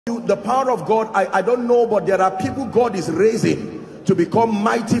The power of God, I don't know, but there are people God is raising to become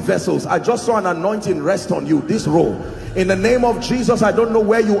mighty vessels. I just saw an anointing rest on you, this row. In the name of Jesus, I don't know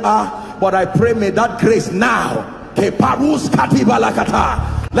where you are, but I pray may that grace now,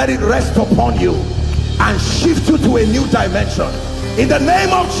 let it rest upon you and shift you to a new dimension. In the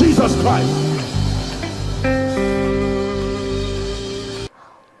name of Jesus Christ.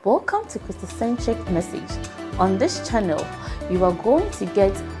 Welcome to Christocentric Message. On this channel, you are going to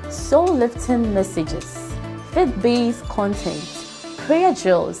get soul-lifting messages, faith-based content, prayer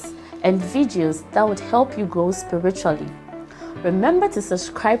drills, and videos that would help you grow spiritually. Remember to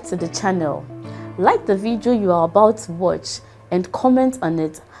subscribe to the channel, like the video you are about to watch, and comment on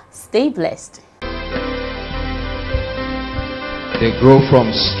it. Stay blessed. They grow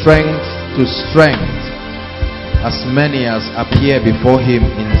from strength to strength, as many as appear before him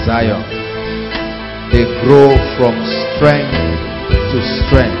in Zion. They grow from strength to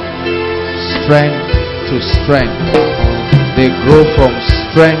strength, strength to strength. They grow from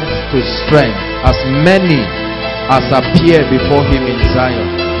strength to strength, as many as appear before him in Zion.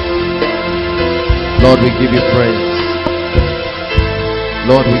 Lord, we give you praise.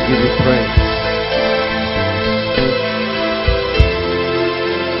 Lord, we give you praise.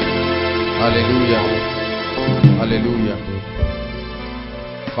 Hallelujah. Hallelujah.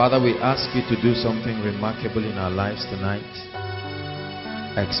 Father, we ask you to do something remarkable in our lives tonight.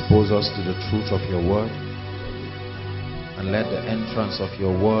 Expose us to the truth of your word, and let the entrance of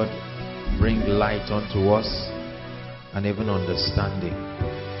your word bring light unto us and even understanding.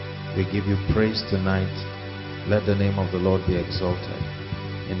 We give you praise tonight. Let the name of the Lord be exalted.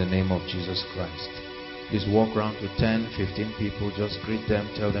 In the name of Jesus Christ. Please walk around to 10, 15 people. Just greet them.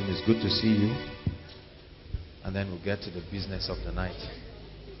 Tell them it's good to see you. And then we'll get to the business of the night.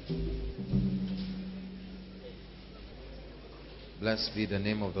 Blessed be the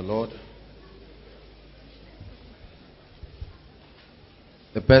name of the Lord.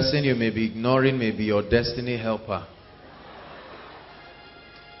 The person you may be ignoring may be your destiny helper.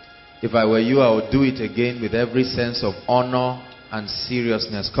 If I were you, I would do it again with every sense of honor and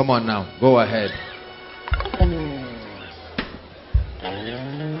seriousness. Come on now, go ahead.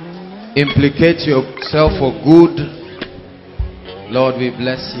 Implicate yourself for good. Lord, we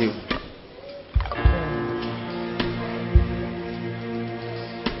bless you.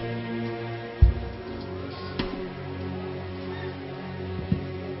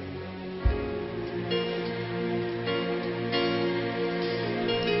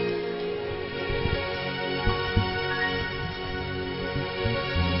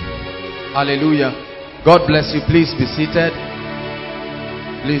 Hallelujah. God bless you. Please be seated.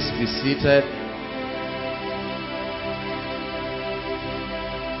 Please be seated.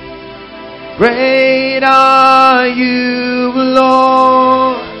 Great are you,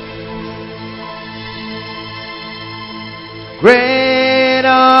 Lord. Great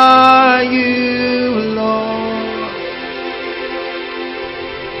are you, Lord.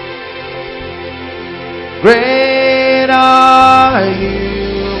 Great are you,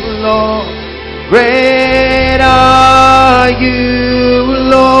 Lord. Great are you,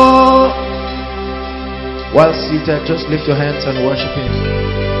 Lord. While seated, just lift your hands and worship him.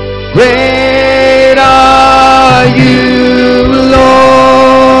 Great are you,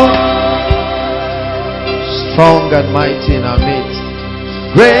 Lord. Strong and mighty in our midst.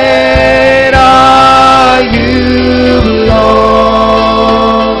 Great are you, Lord.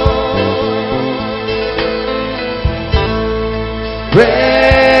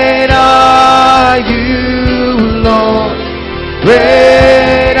 Great are you, Lord.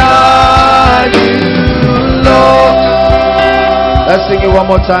 Great are you, Lord. Let's sing it one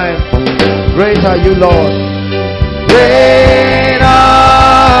more time. Great are you, Lord. Great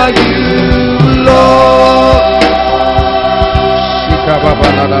are you, Lord.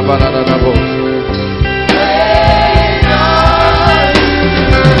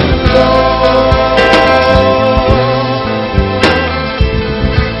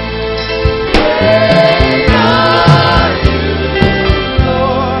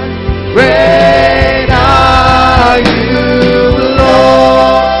 Great are you,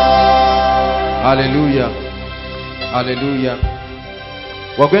 Lord. Hallelujah. Hallelujah.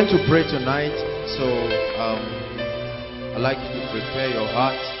 We're going to pray tonight, so I'd like you to prepare your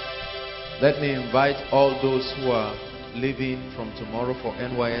heart. Let me invite all those who are leaving from tomorrow for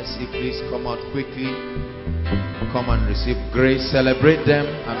NYSC. Please come out quickly. Come and receive grace. Celebrate them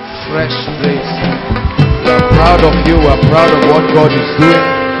and fresh grace. We're proud of you. We're proud of what God is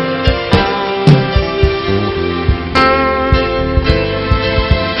doing.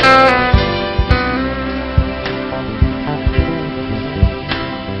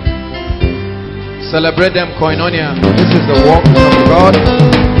 Celebrate them, Koinonia. This is the work of God.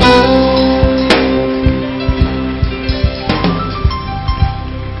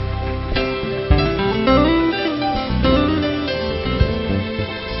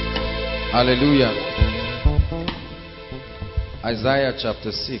 Hallelujah. Isaiah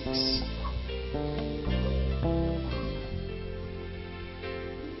chapter 6.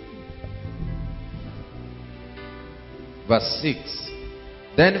 Verse 6.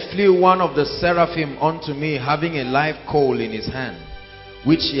 Then flew one of the seraphim unto me, having a live coal in his hand,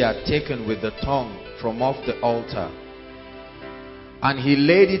 which he had taken with the tongue from off the altar. And he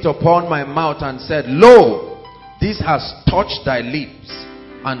laid it upon my mouth and said, Lo, this has touched thy lips,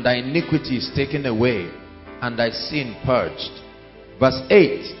 and thy iniquity is taken away, and thy sin purged. Verse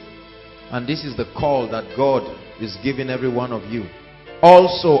 8. And this is the call that God is giving every one of you.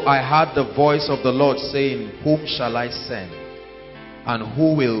 Also I heard the voice of the Lord saying, Whom shall I send? And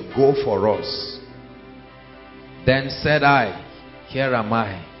who will go for us? Then said I, Here am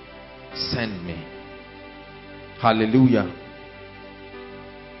I, send me. Hallelujah.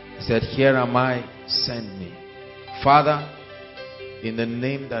 He said, Here am I, send me. Father, in the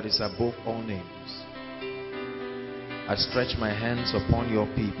name that is above all names, I stretch my hands upon your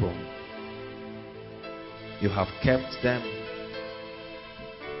people. You have kept them.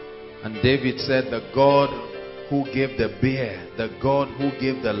 And David said, the God who gave the bear, the God who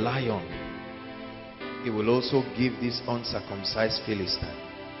gave the lion, he will also give this uncircumcised Philistine.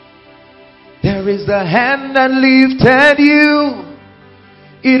 There is the hand that lifted you.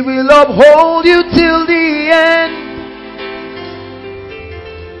 It will uphold you till the end.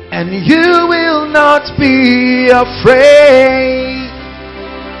 And you will not be afraid.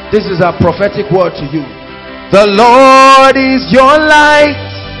 This is a prophetic word to you. The Lord is your light,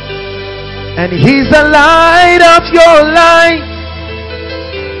 and He's the light of your life.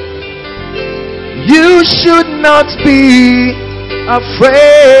 You should not be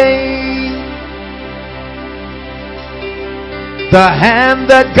afraid. The hand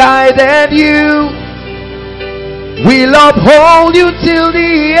that guided you will uphold you till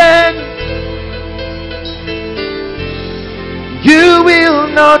the end. You will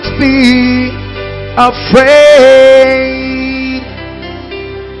not be afraid.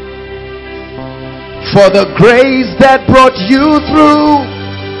 For the grace that brought you through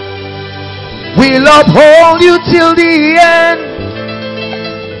will uphold you till the end.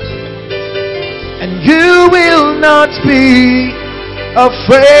 And you will not be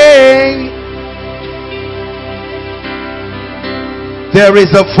afraid. There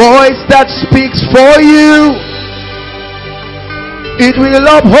is a voice that speaks for you. It will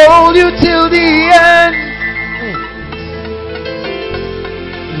uphold you till the end.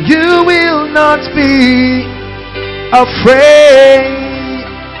 You will not be afraid.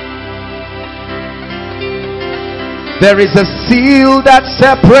 There is a seal that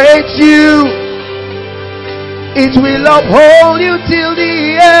separates you. It will uphold you till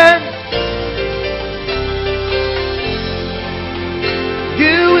the end.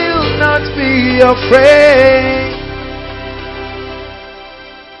 You will not be afraid.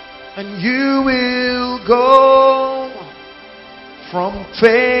 And you will go from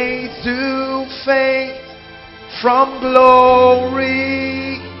faith to faith, from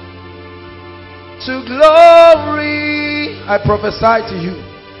glory to glory. I prophesy to you.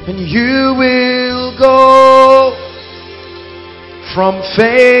 And you will go from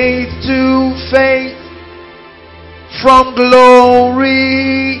faith to faith, from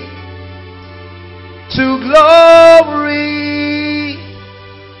glory to glory,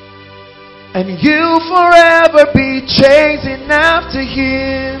 and you forever be chasing after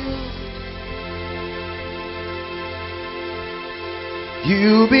Him.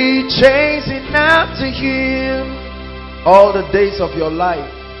 You be chasing after Him all the days of your life.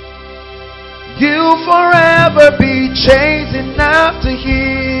 You forever be chasing after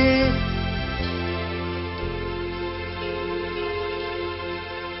Him.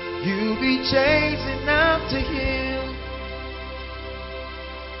 You be chasing after Him.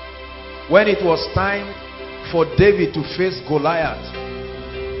 When it was time for David to face Goliath,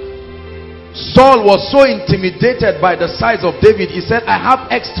 Saul was so intimidated by the size of David. He said, I have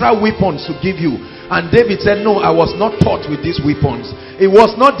extra weapons to give you. And David said, no, I was not taught with these weapons. It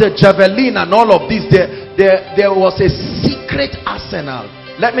was not the javelin and all of this. There was a secret arsenal.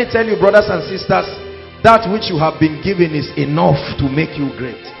 Let me tell you, brothers and sisters, that which you have been given is enough to make you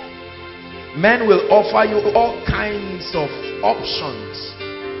great. Men will offer you all kinds of options.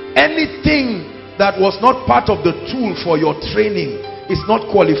 Anything that was not part of the tool for your training is not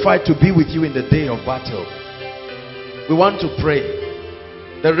qualified to be with you in the day of battle. We want to pray.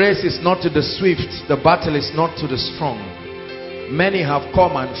 The race is not to the swift, the battle is not to the strong. Many have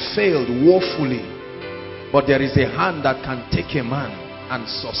come and failed woefully, but there is a hand that can take a man and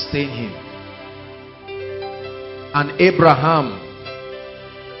sustain him. And Abraham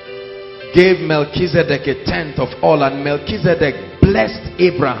gave Melchizedek a tenth of all, and Melchizedek blessed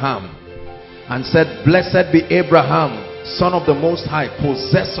Abraham and said, "Blessed be Abraham, son of the Most High,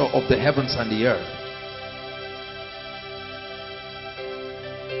 possessor of the heavens and the earth."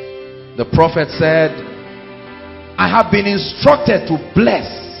 The prophet said, "I have been instructed to bless,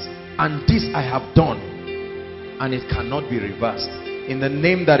 and this I have done, and it cannot be reversed." In the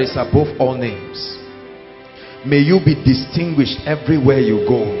name that is above all names, may you be distinguished everywhere you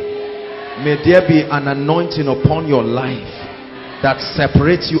go. May there be an anointing upon your life that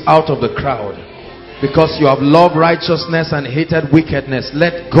separates you out of the crowd, because you have loved righteousness and hated wickedness.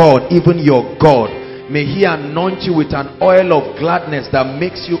 Let God, even your God, may he anoint you with an oil of gladness that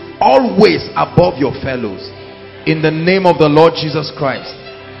makes you always above your fellows, in the name of the Lord Jesus Christ.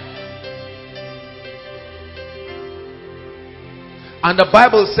 And the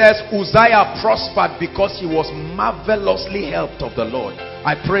Bible says Uzziah prospered because he was marvelously helped of the Lord.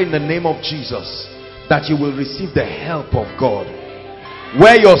 I pray in the name of Jesus that you will receive the help of God.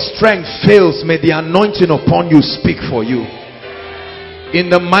 Where your strength fails, may the anointing upon you speak for you, in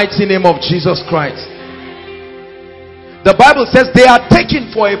the mighty name of Jesus Christ. The Bible says they are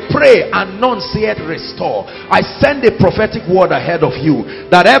taken for a prey and none saith restore. I send a prophetic word ahead of you,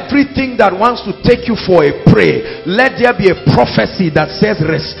 that everything that wants to take you for a prey, let there be a prophecy that says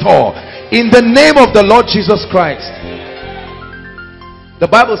restore, in the name of the Lord Jesus Christ. The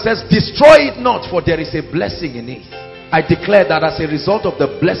Bible says destroy it not, for there is a blessing in it. I declare that as a result of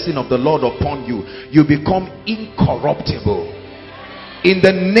the blessing of the Lord upon you, you become incorruptible, in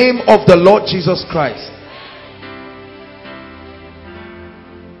the name of the Lord Jesus Christ.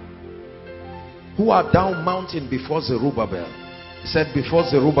 Who art thou mountain before Zerubbabel? He said, before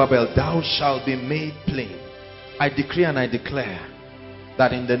Zerubbabel thou shalt be made plain. I decree and I declare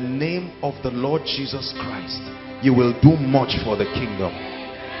that in the name of the Lord Jesus Christ, you will do much for the kingdom.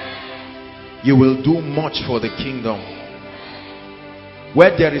 You will do much for the kingdom.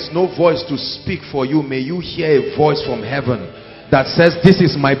 Where there is no voice to speak for you, may you hear a voice from heaven that says, this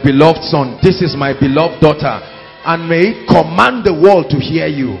is my beloved son, this is my beloved daughter, and may it command the world to hear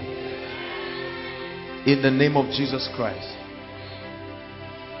you, in the name of Jesus Christ.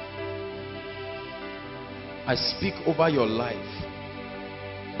 I speak over your life.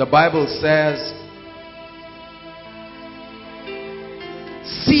 The Bible says,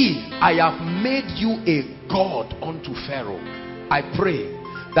 see, I have made you a God unto Pharaoh. I pray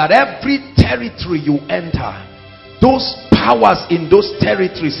that every territory you enter, those powers in those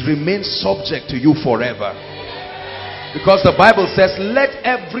territories remain subject to you forever. Because the Bible says, let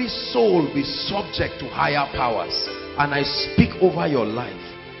every soul be subject to higher powers. And I speak over your life,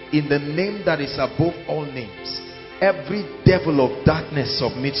 in the name that is above all names, every devil of darkness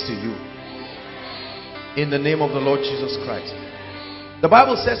submits to you, in the name of the Lord Jesus Christ. The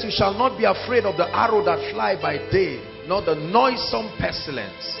Bible says, you shall not be afraid of the arrow that fly by day, nor the noisome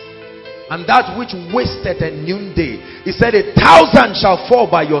pestilence, and that which wasteth at noonday. He said, 1,000 shall fall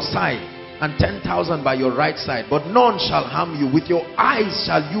by your side, and 10,000 by your right side, but none shall harm you. With your eyes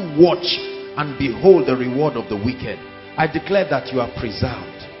shall you watch and behold the reward of the wicked. I declare that you are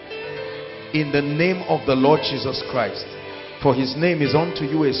preserved, in the name of the Lord Jesus Christ. For his name is unto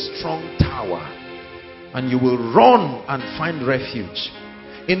you a strong tower, and you will run and find refuge.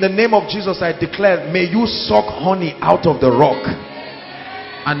 In the name of Jesus, I declare, may you suck honey out of the rock,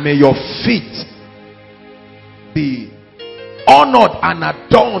 and may your feet be honored and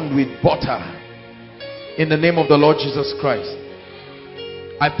adorned with butter, in the name of the Lord Jesus Christ.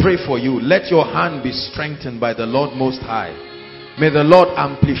 I pray for you, let your hand be strengthened by the Lord Most High. May the Lord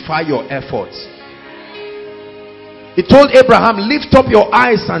amplify your efforts. He told Abraham, lift up your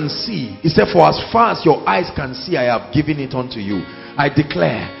eyes and see. He said, for as far as your eyes can see, I have given it unto you. I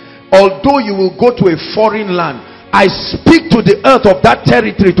declare, although you will go to a foreign land, I speak to the earth of that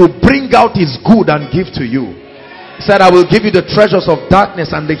territory to bring out its good and give to you. He said, I will give you the treasures of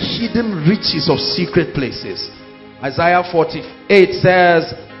darkness and the hidden riches of secret places. Isaiah 48 says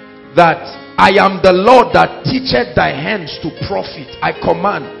that I am the Lord that teacheth thy hands to profit. I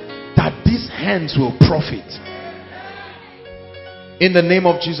command that these hands will profit, in the name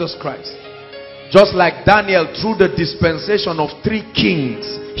of Jesus Christ. Just like Daniel, through the dispensation of 3 kings,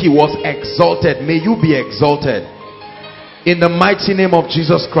 he was exalted. May you be exalted, in the mighty name of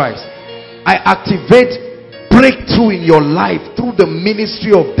Jesus Christ. I activate breakthrough in your life through the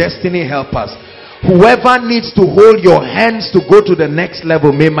ministry of destiny helpers. Whoever needs to hold your hands to go to the next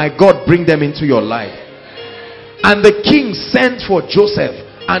level, may my God bring them into your life. And the king sent for Joseph,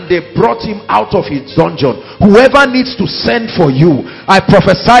 and they brought him out of his dungeon. Whoever needs to send for you, I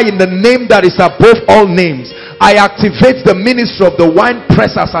prophesy in the name that is above all names, I activate the ministry of the wine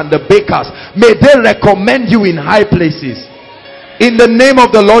pressers and the bakers. May they recommend you in high places, in the name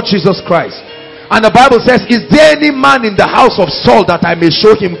of the Lord Jesus Christ. And the Bible says, is there any man in the house of Saul that I may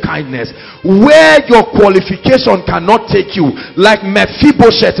show him kindness? Where your qualification cannot take you, like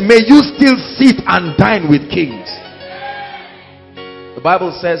Mephibosheth, may you still sit and dine with kings. The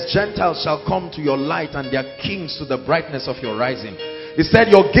Bible says, Gentiles shall come to your light, and their kings to the brightness of your rising. It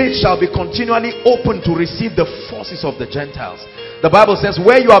said, your gates shall be continually open to receive the forces of the Gentiles. The Bible says,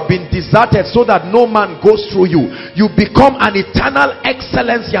 where you have been deserted so that no man goes through you, you become an eternal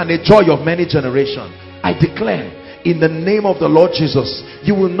excellency and a joy of many generations. I declare, in the name of the Lord Jesus,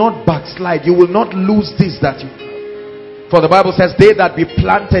 you will not backslide. You will not lose this that you have. For the Bible says, they that be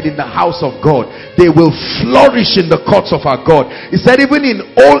planted in the house of God, they will flourish in the courts of our God. It said, even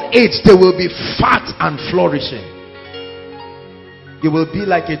in old age, they will be fat and flourishing. You will be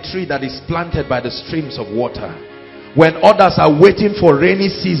like a tree that is planted by the streams of water. When others are waiting for rainy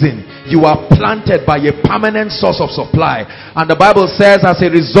season, you are planted by a permanent source of supply. And the Bible says, as a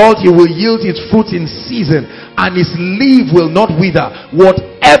result, he will yield his fruit in season, and his leaf will not wither.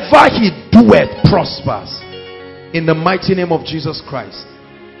 Whatever he doeth prospers. In the mighty name of Jesus Christ.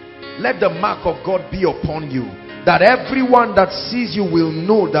 Let the mark of God be upon you, that everyone that sees you will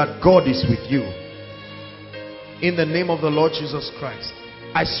know that God is with you. In the name of the Lord Jesus Christ,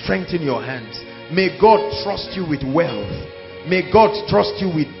 I strengthen your hands. May God trust you with wealth. May God trust you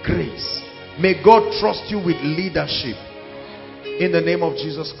with grace. May God trust you with leadership. In the name of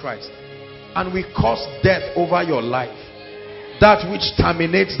Jesus Christ. And we cause death over your life. That which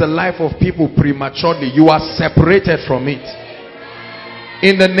terminates the life of people prematurely, you are separated from it.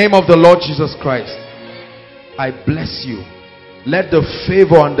 In the name of the Lord Jesus Christ, I bless you. Let the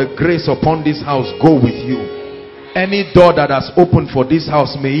favor and the grace upon this house go with you. Any door that has opened for this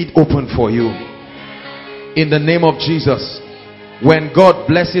house, may it open for you. In the name of Jesus. When God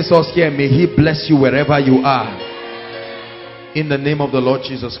blesses us here, may he bless you wherever you are. In the name of the Lord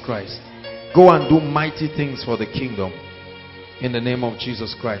Jesus Christ. Go and do mighty things for the kingdom. In the name of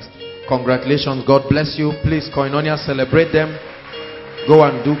Jesus Christ. Congratulations. God bless you. Please, Koinonia, celebrate them. Go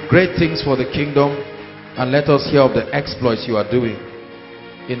and do great things for the kingdom. And let us hear of the exploits you are doing.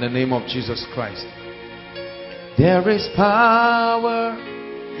 In the name of Jesus Christ. There is power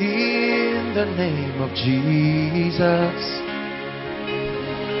in the name of Jesus.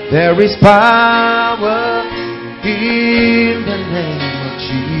 There is power in the name of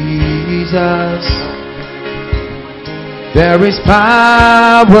Jesus. There is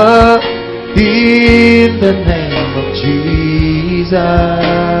power in the name of Jesus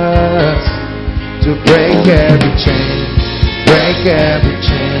to break every chain, break every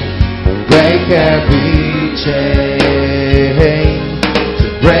chain, break every chain.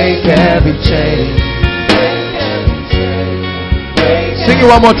 Break every chain, break every chain, break. Sing it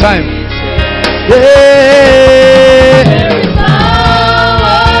one more time. Yeah. There is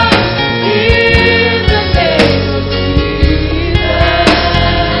power in the name of Jesus.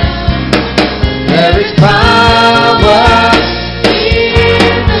 There is power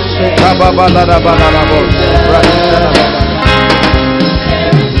in the name of Jesus.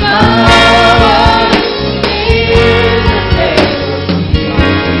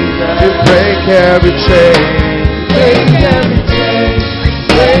 Break every chain, break every chain,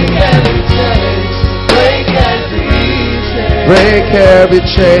 break every chain, break every chain, break every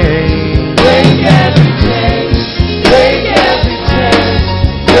chain, break every chain, break every chain,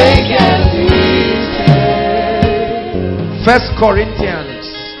 break every chain. 1 Corinthians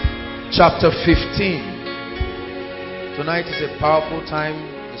chapter 15. Tonight is a powerful time,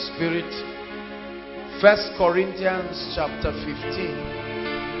 the Spirit. 1 Corinthians chapter 15.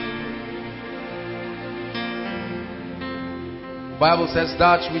 Bible says,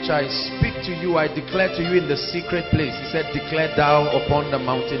 that which I speak to you, I declare to you in the secret place. He said, declare thou upon the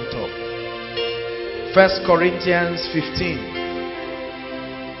mountaintop. 1 Corinthians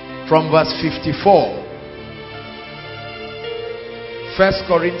 15 from verse 54. 1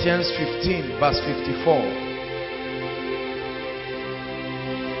 Corinthians 15 verse 54.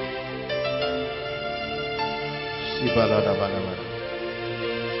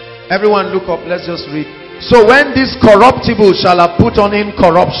 Everyone look up, let's just read. So when this corruptible shall have put on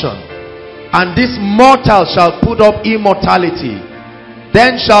incorruption, and this mortal shall put up immortality,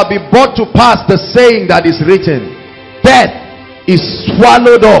 then shall be brought to pass the saying that is written, death is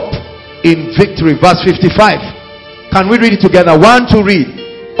swallowed up in victory. Verse 55. Can we read it together? 1, 2, read.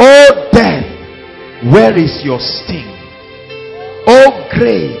 O death, where is your sting? O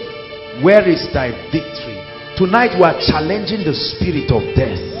grave, where is thy victory? Tonight we are challenging the spirit of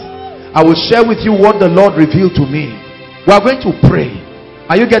death. I will share with you what the Lord revealed to me. We are going to pray.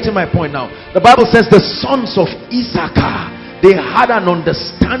 Are you getting my point now? The Bible says the sons of Issachar, they had an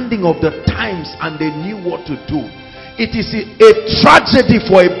understanding of the times and they knew what to do. It is a tragedy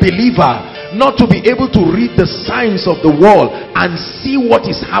for a believer not to be able to read the signs of the world and see what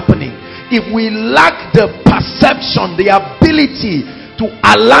is happening. If we lack the perception, the ability to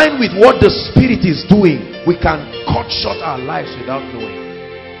align with what the Spirit is doing, we can cut short our lives without knowing.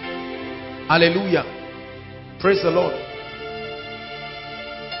 Hallelujah. Praise the Lord.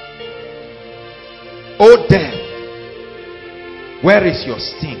 O death, where is your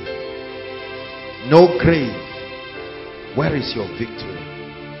sting? No grave, where is your victory?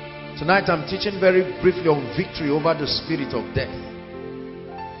 Tonight I'm teaching very briefly on victory over the spirit of death.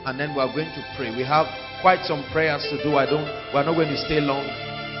 And then we are going to pray. We have quite some prayers to do. We are not going to stay long,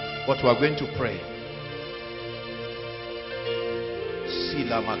 but we are going to pray.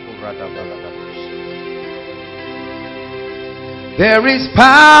 There is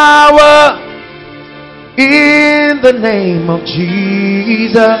power in the name of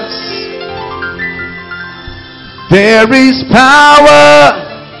Jesus. There is power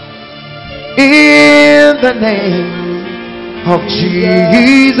in the name of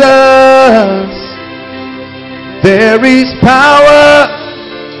Jesus. There is power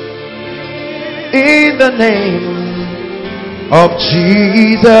in the name of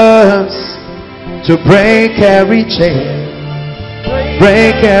Jesus to break every chain,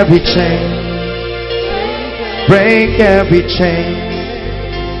 break every chain, break every chain.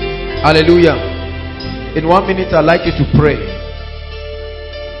 Hallelujah. In 1 minute I'd like you to pray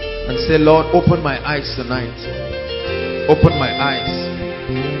and say, Lord, open my eyes tonight. Open my eyes.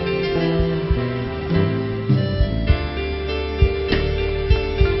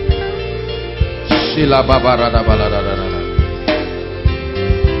 Shila Baba Rada Balada.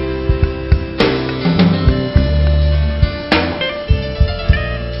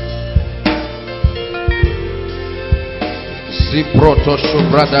 Ziproto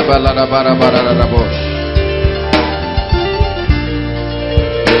Shubrada Balada Barabara Bosh.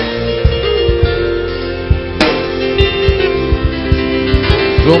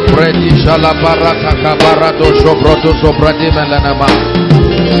 Zombredi Shalabarata Kabarato Shobroto Sobradi Melanama.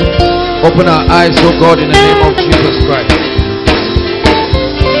 Open our eyes, oh God, in the name of Jesus Christ.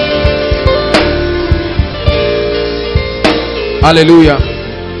 Hallelujah.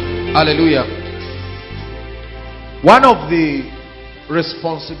 Hallelujah. One of the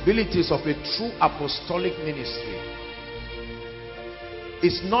responsibilities of a true apostolic ministry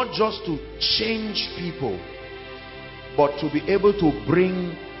is not just to change people, but to be able to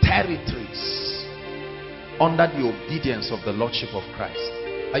bring territories under the obedience of the Lordship of Christ.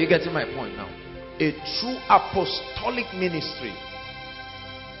 Are you getting my point now? A true apostolic ministry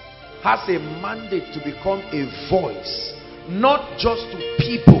has a mandate to become a voice, not just to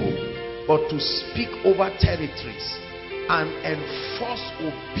people, but to speak over territories and enforce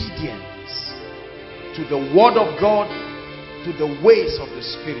obedience to the word of God, to the ways of the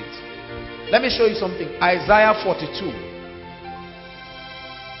Spirit. Let me show you something. Isaiah 42.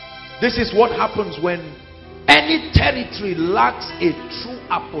 This is what happens when any territory lacks a true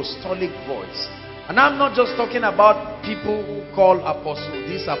apostolic voice. And I'm not just talking about people who call apostle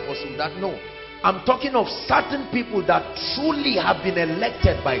this, apostle that. No. I'm talking of certain people that truly have been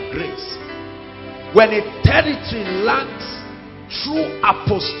elected by grace. When a territory lacks true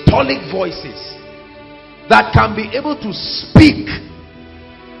apostolic voices that can be able to speak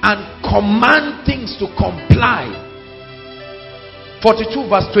and command things to comply. 42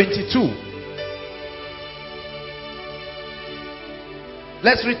 verse 22.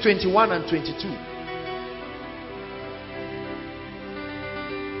 Let's read 21 and 22.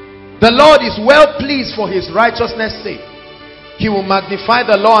 The Lord is well pleased for his righteousness' sake. He will magnify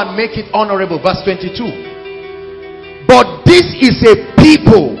the law and make it honorable. Verse 22. But this is a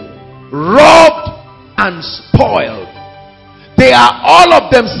people robbed and spoiled. They are all of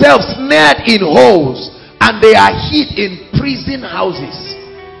themselves snared in holes, and they are hid in prison houses.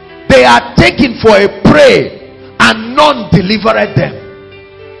 They are taken for a prey, and none delivered them.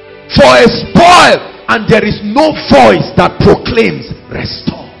 For a spoil, and there is no voice that proclaims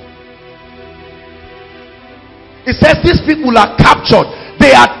restore. It says these people are captured.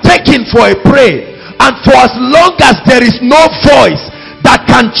 They are taken for a prey, and for as long as there is no voice that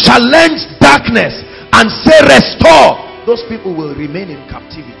can challenge darkness and say restore, those people will remain in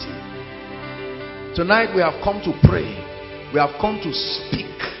captivity. Tonight we have come to pray. We have come to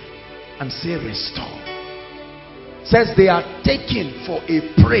speak and say restore. Says they are taken for a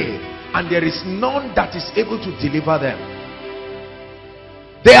prey, and there is none that is able to deliver them.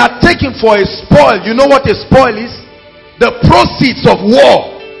 They are taken for a spoil. You know what a spoil is? The proceeds of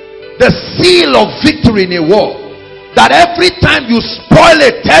war. The seal of victory in a war. That every time you spoil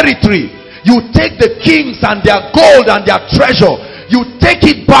a territory, you take the kings and their gold and their treasure, you take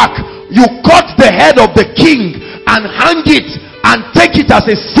it back, you cut the head of the king and hang it and take it as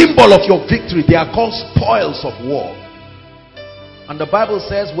a symbol of your victory. They are called spoils of war. And the Bible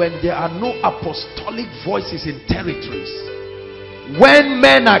says when there are no apostolic voices in territories, when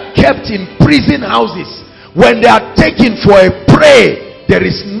men are kept in prison houses, when they are taken for a prey, there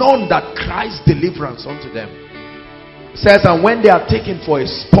is none that cries deliverance unto them. It says, and when they are taken for a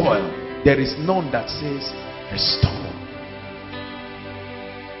spoil, there is none that says restore.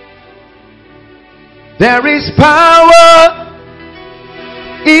 There is power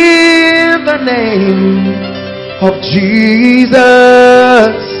in the name of Jesus.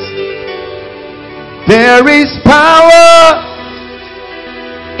 There is power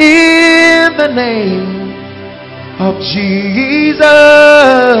in the name of Jesus.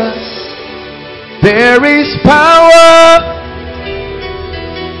 There is power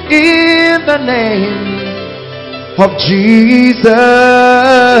in the name of Jesus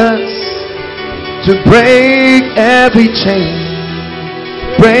to break every chain,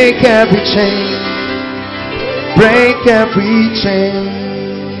 break every chain, break every chain,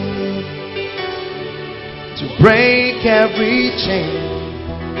 to break every chain,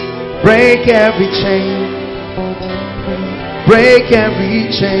 break every chain, break every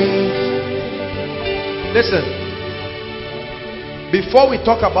chain. Listen, before we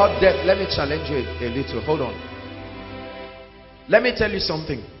talk about death, let me challenge you a little. Hold on. Let me tell you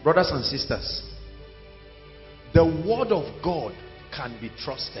something, brothers and sisters. The word of God can be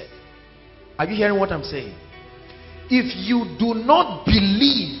trusted. Are you hearing what I'm saying? If you do not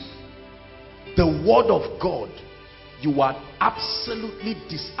believe the word of God, you are absolutely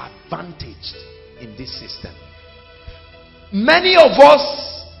disadvantaged in this system. Many of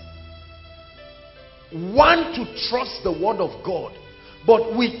us want to trust the word of God,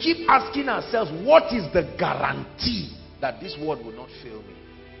 but we keep asking ourselves, what is the guarantee that this word will not fail me?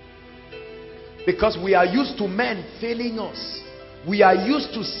 Because we are used to men failing us. We are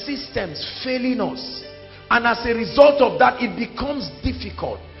used to systems failing us. And as a result of that, it becomes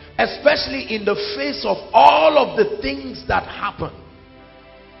difficult, especially in the face of all of the things that happen.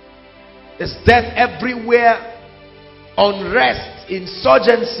 There's death everywhere, unrest,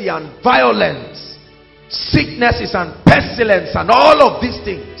 insurgency and violence, sicknesses and pestilence and all of these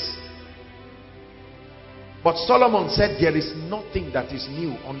things. But Solomon said there is nothing that is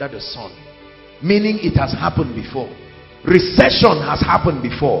new under the sun. Meaning it has happened before. Recession has happened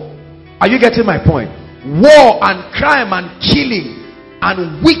before. Are you getting my point? War and crime and killing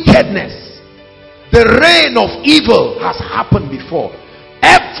and wickedness, the reign of evil has happened before.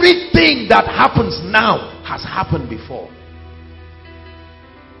 Everything that happens now has happened before.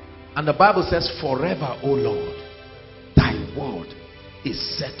 And the Bible says, forever, O Lord, thy word is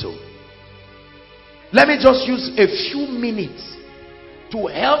settled. Let me just use a few minutes to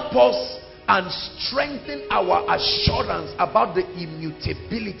help us and strengthen our assurance about the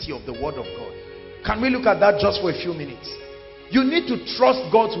immutability of the word of God. Can we look at that just for a few minutes? You need to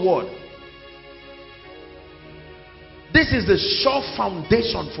trust God's word. This is the sure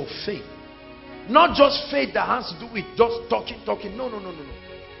foundation for faith. Not just faith that has to do with just talking. No.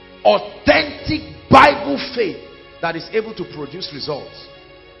 Authentic Bible faith that is able to produce results.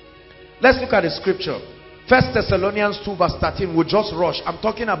 Let's look at the scripture. 1 Thessalonians 2 verse 13. We'll just rush. I'm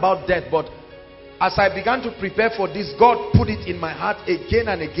talking about death, but as I began to prepare for this, God put it in my heart again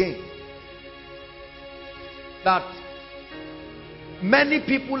and again that many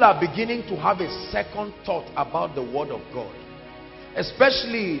people are beginning to have a second thought about the word of God,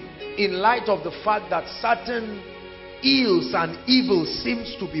 especially in light of the fact that certain ills and evils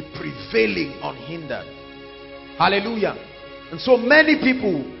seems to be prevailing unhindered. Hallelujah. And so many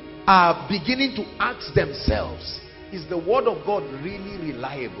people are beginning to ask themselves, is the word of God really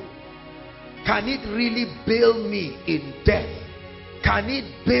reliable? Can it really bail me in death? Can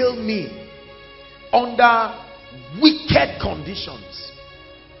it bail me under wicked conditions?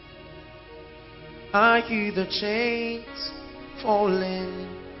 I hear the chains falling.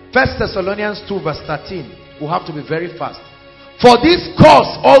 1 Thessalonians 2 verse 13. We'll have to be very fast. For this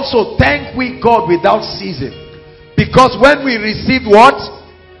cause also thank we God without ceasing, because when we received what?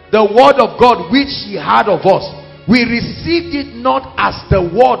 The word of God which ye had of us, we received it not as the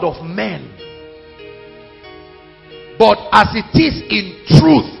word of men, but as it is in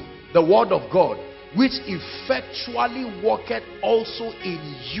truth, the word of God, which effectually worketh also in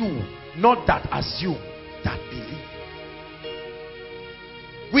you, not that assume, that believe.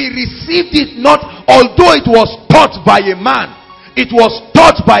 We received it not, although it was taught by a man, it was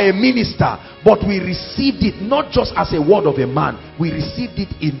taught by a minister, but we received it not just as a word of a man, we received it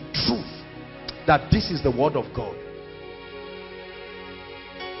in truth, that this is the word of God.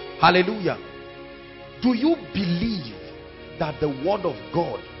 Hallelujah. Do you believe that the word of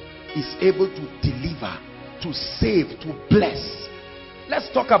God is able to deliver, to save, to bless?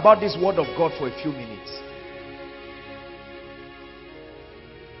 Let's talk about this word of God for a few minutes.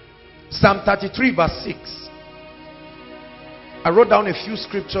 Psalm 33 verse 6. I wrote down a few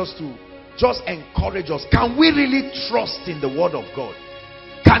scriptures to just encourage us. Can we really trust in the word of God?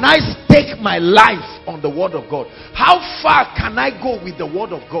 Can I stake my life on the word of God? How far can I go with the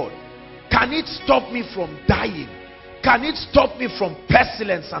word of God? Can it stop me from dying? Can it stop me from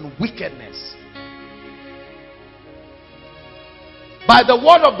pestilence and wickedness? By the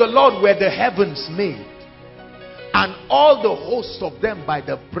word of the Lord were the heavens made, and all the hosts of them by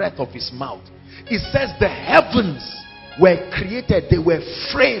the breath of his mouth. It says the heavens were created, they were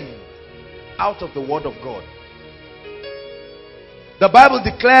framed out of the word of God. The Bible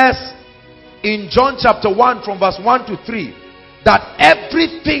declares in John chapter 1 from verse 1 to 3 that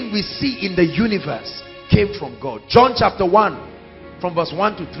everything we see in the universe came from God. John chapter 1 from verse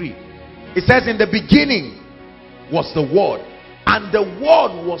 1 to 3. It says, in the beginning was the Word, and the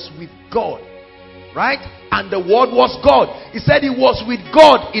Word was with God. Right? And the Word was God. He said he was with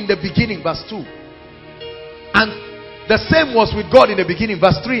God in the beginning, verse 2. And the same was with God in the beginning,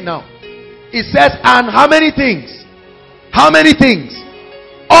 verse 3 now. It says, and how many things? How many things?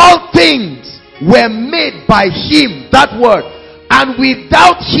 All things were made by him, that word. And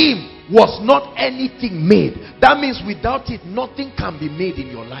without him was not anything made. That means without it, nothing can be made in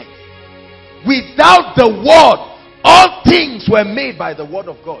your life. Without the word, all things were made by the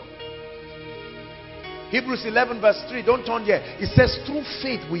word of God. Hebrews 11 verse 3, don't turn here. It says, through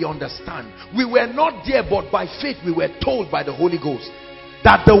faith we understand. We were not there, but by faith we were told by the Holy Ghost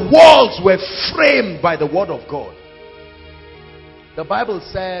that the worlds were framed by the word of God. The Bible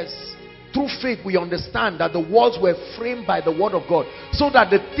says, through faith we understand that the worlds were framed by the word of God, so that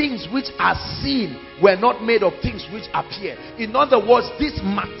the things which are seen were not made of things which appear. In other words, these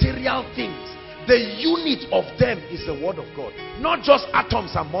material things, the unit of them is the word of God, not just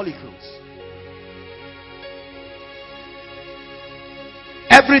atoms and molecules.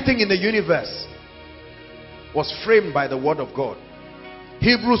 Everything in the universe was framed by the word of God.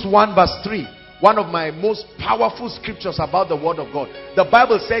 Hebrews 1 verse 3, one of my most powerful scriptures about the word of God. The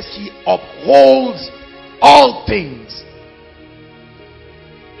Bible says he upholds all things.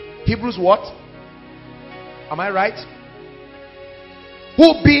 Hebrews what? Am I right?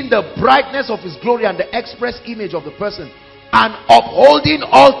 Who being the brightness of his glory and the express image of the person, and upholding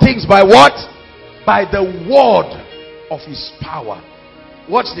all things by what? By the word of his power.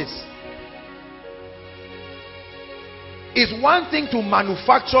 Watch this. It's one thing to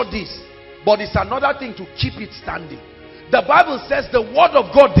manufacture this, but it's another thing to keep it standing. The Bible says the word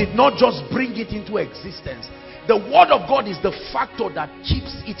of God did not just bring it into existence. The word of God is the factor that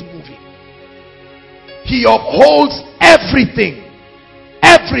keeps it moving. He upholds everything.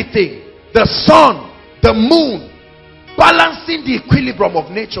 Everything. The sun, the moon, balancing the equilibrium of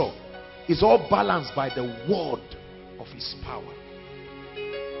nature, is all balanced by the word of his power.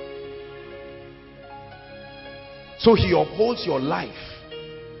 So he upholds your life,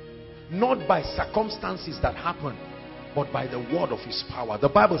 not by circumstances that happen, but by the word of his power. The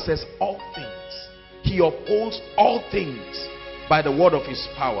Bible says all things. He upholds all things by the word of his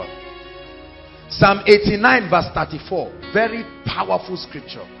power. Psalm 89 verse 34. Very powerful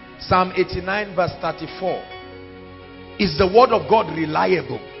scripture. Psalm 89 verse 34. Is the word of God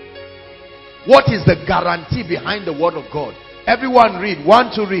reliable? What is the guarantee behind the word of God? Everyone read. One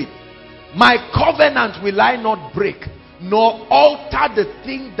to read. My covenant will I not break, nor alter the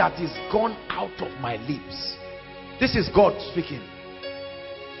thing that is gone out of my lips. This is God speaking.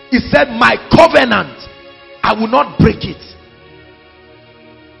 He said, my covenant, I will not break it.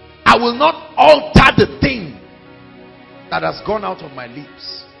 I will not alter the thing that has gone out of my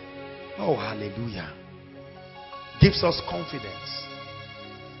lips. Oh, hallelujah. Gives us confidence.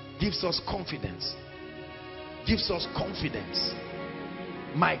 Gives us confidence. Gives us confidence.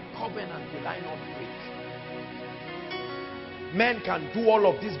 My covenant will I not break. Men can do all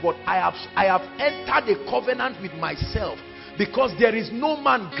of this, but I have entered a covenant with myself, because there is no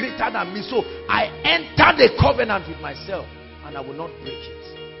man greater than me. So I entered a covenant with myself, and I will not break it.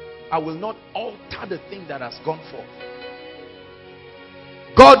 I will not alter the thing that has gone forth.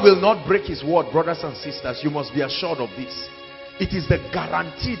 God will not break his word, brothers and sisters. You must be assured of this. It is the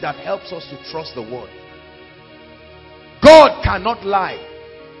guarantee that helps us to trust the word. God cannot lie.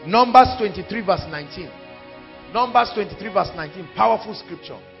 Numbers 23 verse 19. Numbers 23 verse 19. Powerful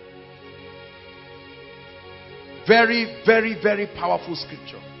scripture. Very, very, very powerful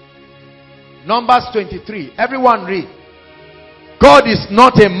scripture. Numbers 23. Everyone read. God is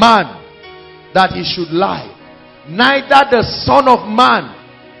not a man that he should lie, neither the son of man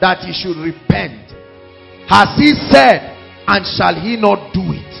that he should repent. Has he said, and shall he not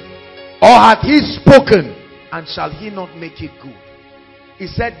do it? Or hath he spoken, and shall he not make it good? He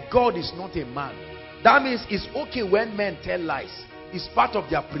said God is not a man. That means it's okay when men tell lies. It's part of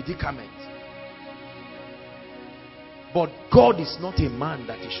their predicament. But God is not a man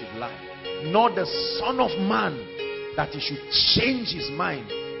that he should lie, nor the son of man that he should change his mind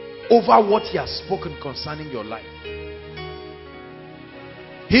over what he has spoken concerning your life.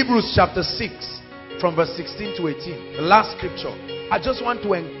 Hebrews chapter 6 from verse 16 to 18, the last scripture. I just want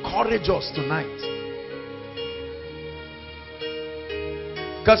to encourage us tonight,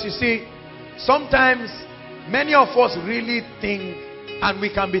 because you see, sometimes many of us really think, and we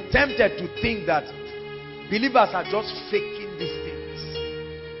can be tempted to think, that believers are just faking these things.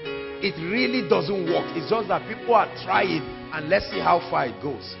 It really doesn't work. It's just that people are trying, and let's see how far it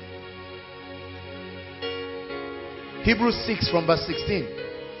goes. Hebrews 6 from verse 16.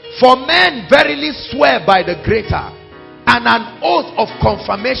 For men verily swear by the greater, and an oath of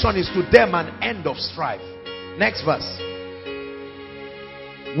confirmation is to them an end of strife. Next verse.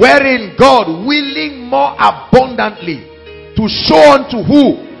 Wherein God, willing more abundantly to show unto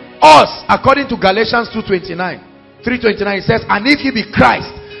who? Us, according to Galatians 2:29, 3:29, it says, and if ye be Christ,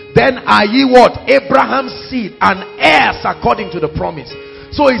 then are ye what? Abraham's seed and heirs according to the promise.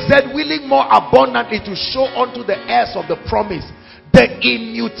 So he said, willing more abundantly to show unto the heirs of the promise the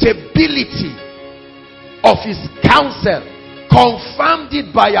immutability of his counsel, confirmed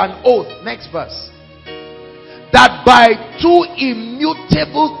it by an oath. Next verse. That by two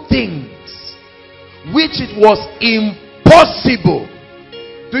immutable things, which it was impossible.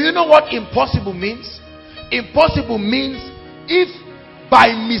 Do you know what impossible means? Impossible means if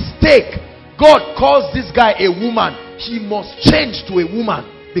by mistake God calls this guy a woman, he must change to a woman,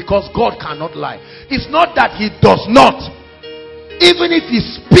 because God cannot lie. It's not that he does not. Even if he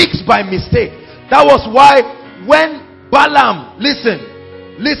speaks by mistake. That was why when Balaam, listen,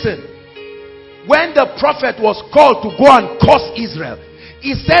 when the prophet was called to go and curse Israel,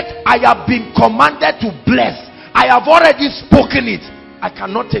 he said, I have been commanded to bless. I have already spoken it. I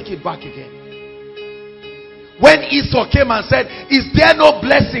cannot take it back again. When Esau came and said, is there no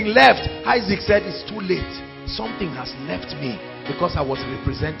blessing left? Isaac said, it's too late. Something has left me, because I was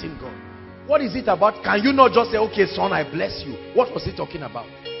representing God. What is it about? Can you not just say, okay son, I bless you? What was he talking about?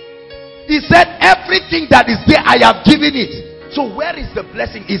 He said, everything that is there, I have given it. So where is the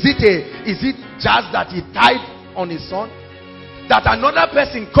blessing? Is it just that he tied on his son? That another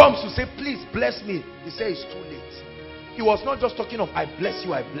person comes to say, please bless me. He said, it's too late. He was not just talking of, I bless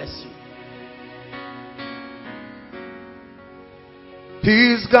you, I bless you.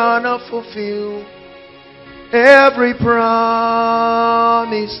 He's gonna fulfill every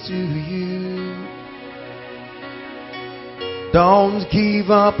promise to you. Don't give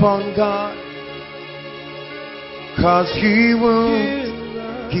up on God, 'cause he won't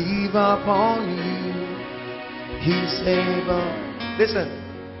give up on you. He's able. Listen,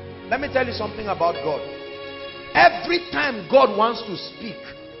 let me tell you something about God. Every time God wants to speak,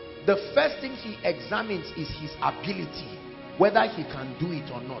 the first thing he examines is his ability, whether he can do it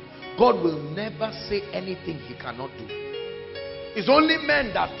or not. God will never say anything he cannot do. It's only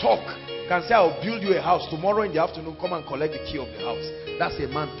men that talk can say, I'll build you a house. Tomorrow in the afternoon, come and collect the key of the house. That's a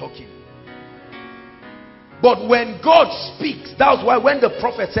man talking. But when God speaks, that's why when the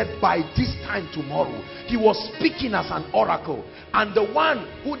prophet said, by this time tomorrow, he was speaking as an oracle. And the one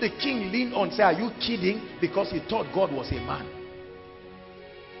who the king leaned on said, are you kidding? Because he thought God was a man.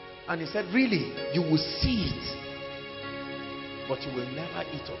 And he said, really, you will see it, but you will never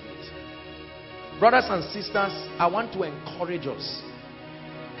eat of it. Brothers and sisters, I want to encourage us.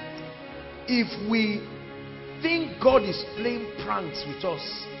 If we think God is playing pranks with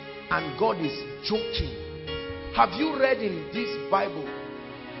us and God is joking, have you read in this Bible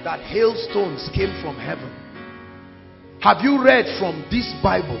that hailstones came from heaven? Have you read from this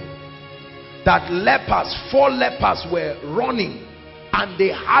Bible that lepers, 4 lepers were running and they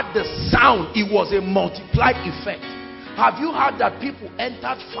had the sound? It was a multiplied effect. Have you heard that people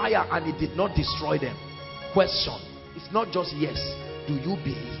entered fire and it did not destroy them? Question. It's not just yes. Do you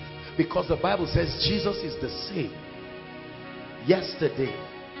believe? Because the Bible says Jesus is the same yesterday,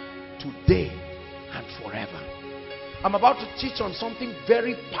 today, and forever. I'm about to teach on something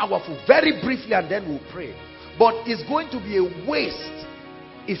very powerful, very briefly, and then we'll pray. But it's going to be a waste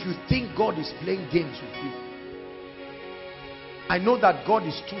if you think God is playing games with you. I know that God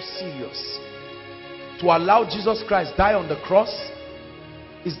is too serious to allow Jesus Christ die on the cross.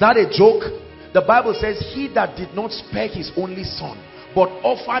 Is that a joke? The Bible says, he that did not spare his only son, but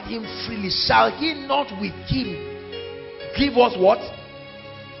offered him freely, shall he not with him give us what?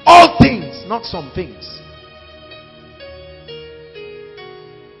 All things, not some things.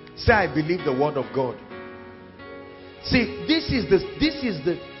 Say, I believe the word of God. See, this is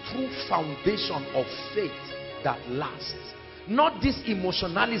the true foundation of faith that lasts. Not this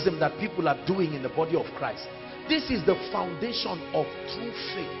emotionalism that people are doing in the body of Christ. This is the foundation of true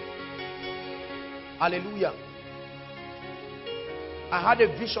faith. Hallelujah. I had a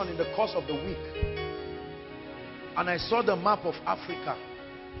vision in the course of the week, and I saw the map of Africa,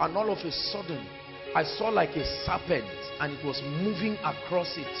 and all of a sudden I saw like a serpent, and it was moving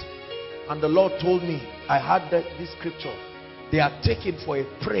across it. And the Lord told me, I had this scripture, they are taken for a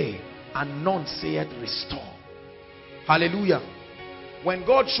prey, and none saith restore. Hallelujah. When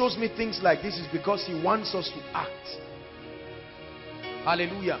God shows me things like this, is because he wants us to act.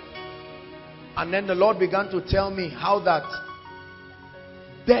 Hallelujah. And then the Lord began to tell me how that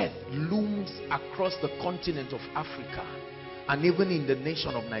death looms across the continent of Africa and even in the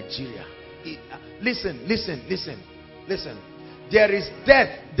nation of Nigeria. Listen. There is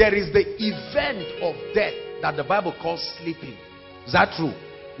death. There is the event of death that the Bible calls sleeping. Is that true?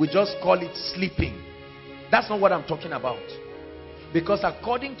 We just call it sleeping. That's not what I'm talking about. Because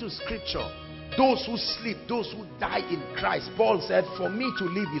according to scripture, those who sleep, those who die in Christ, Paul said, for me to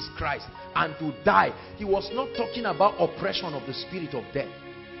live is Christ, and to die. He was not talking about oppression of the spirit of death.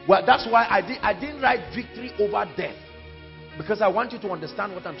 Well, that's why I didn't write victory over death, because I want you to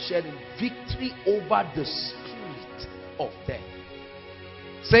understand what I'm sharing. Victory over the spirit of death.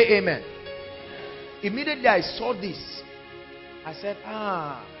 Say amen. Immediately I saw this, I said,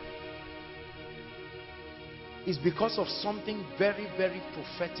 it's because of something very, very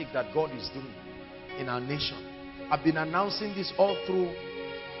prophetic that God is doing in our nation. I've been announcing this all through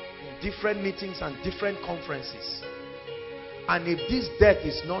different meetings and different conferences. And if this death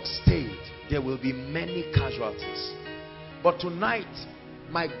is not stayed, there will be many casualties. But tonight,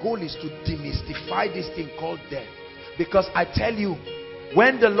 my goal is to demystify this thing called death. Because I tell you,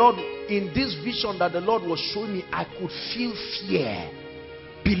 when the Lord, in this vision that the Lord was showing me, I could feel fear.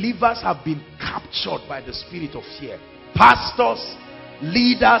 Believers have been captured by the spirit of fear. Pastors,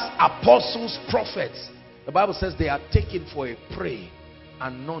 leaders, apostles, prophets. The Bible says they are taken for a prey,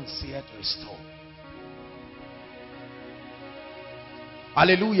 and none saith restore.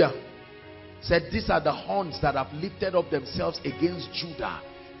 Hallelujah. Said these are the horns that have lifted up themselves against Judah,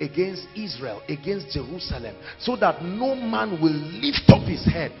 against Israel, against Jerusalem, so that no man will lift up his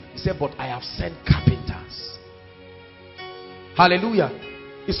head. He said, but I have sent carpenters. Hallelujah.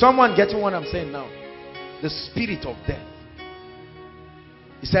 Is someone getting what I'm saying now? The spirit of death.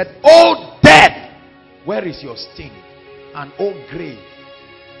 He said, oh death, where is your sting? And oh grave,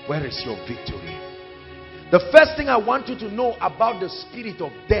 where is your victory? The first thing I want you to know about the spirit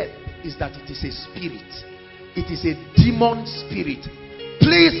of death is that it is a spirit. It is a demon spirit.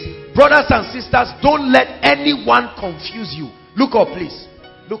 Please, brothers and sisters, don't let anyone confuse you. Look up, please.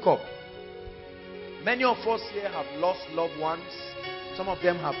 Look up. Many of us here have lost loved ones. Some of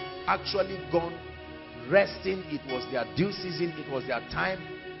them have actually gone resting. It was their due season. It was their time.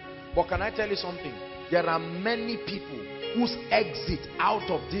 But can I tell you something? There are many people whose exit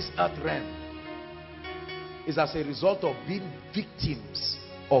out of this earth realm is as a result of being victims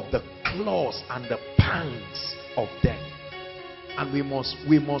of the claws and the pangs of death. And we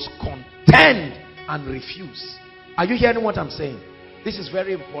must contend and refuse. Are you hearing what I'm saying? This is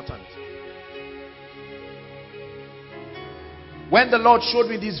very important. When the Lord showed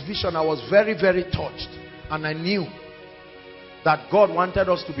me this vision, I was very, very touched. And I knew that God wanted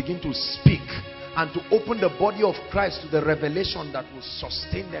us to begin to speak and to open the body of Christ to the revelation that will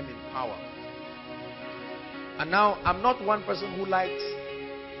sustain them in power. And now, I'm not one person who likes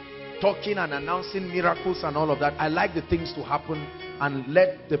talking and announcing miracles and all of that. I like the things to happen and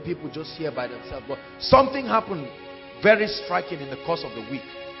let the people just hear by themselves. But something happened very striking in the course of the week.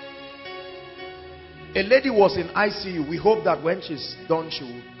 A lady was in ICU. We hope that when she's done, she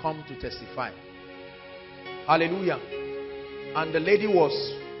will come to testify. Hallelujah. And the lady was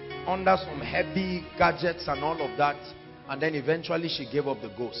under some heavy gadgets and all of that. And then eventually she gave up the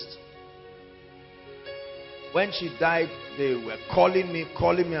ghost. When she died, they were calling me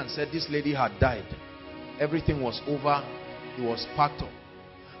and said this lady had died. Everything was over. It was packed up.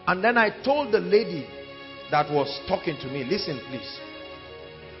 And then I told the lady that was talking to me, listen please.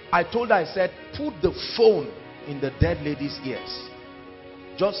 I told her, I said, put the phone in the dead lady's ears.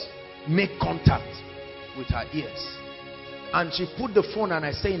 Just make contact with her ears. And she put the phone, and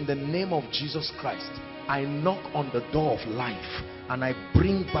I say, in the name of Jesus Christ, I knock on the door of life and I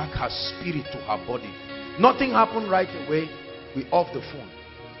bring back her spirit to her body. Nothing happened right away. We off the phone.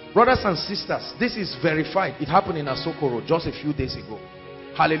 Brothers and sisters, this is verified. It happened in Asokoro just a few days ago.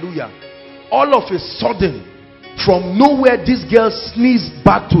 Hallelujah. All of a sudden, from nowhere, this girl sneezed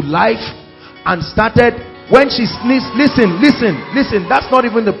back to life and started, when she sneezed, listen, that's not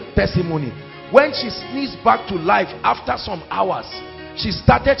even the testimony. When she sneezed back to life after some hours, she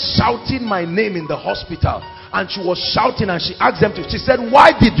started shouting my name in the hospital. And she was shouting, and she asked them to, she said,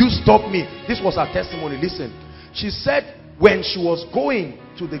 why did you stop me? This was her testimony. Listen. She said when she was going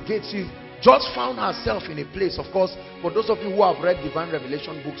to the gate, she just found herself in a place. Of course, for those of you who have read Divine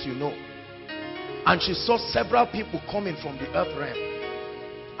Revelation books, you know. And she saw several people coming from the earth realm.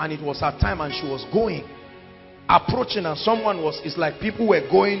 And it was her time, and she was going, approaching, and someone was, it's like people were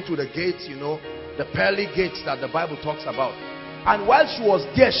going to the gates, you know, the pearly gates that the Bible talks about. And while she was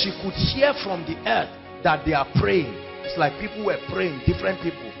there, she could hear from the earth that they are praying. It's like people were praying, different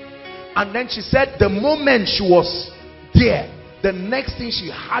people. And then she said the moment she was there, the next thing she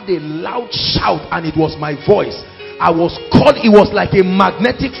had a loud shout, and it was my voice. I was called, it was like a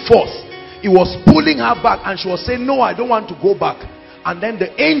magnetic force. It was pulling her back, and she was saying, no, I don't want to go back. And then the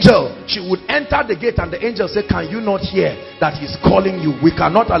angel, she would enter the gate, and the angel said, can you not hear that he's calling you? We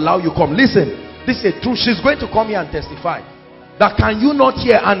cannot allow you come. Listen, this is true. She's going to come here and testify. That can you not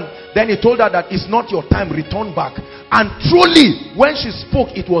hear? And then he told her that it's not your time, return back. And truly, when she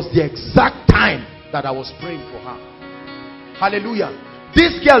spoke, it was the exact time that I was praying for her. Hallelujah.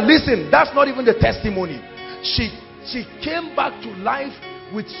 This girl, listen, that's not even the testimony. She came back to life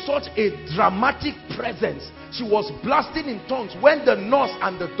with such a dramatic presence. She was blasting in tongues. When the nurse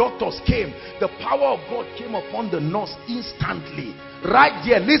and the doctors came, the power of God came upon the nurse instantly. Right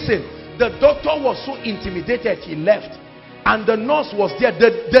there, listen, the doctor was so intimidated, he left. And the nurse was there.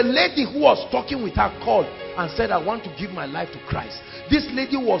 The lady who was talking with her called and said, I want to give my life to Christ. This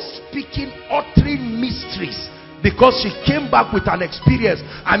lady was speaking, uttering mysteries, because she came back with an experience.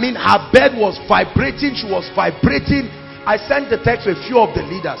 I mean, her bed was vibrating. She was vibrating. I sent the text to a few of the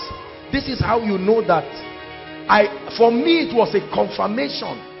leaders. This is how you know that for me it was a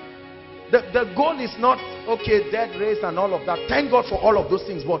confirmation. The goal is not, okay, dead raised and all of that. Thank God for all of those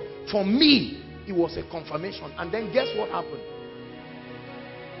things. But for me, it was a confirmation. And then guess what happened?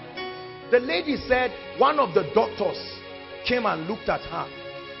 The lady said one of the doctors came and looked at her,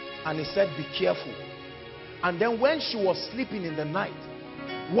 and he said, be careful. And then when she was sleeping in the night,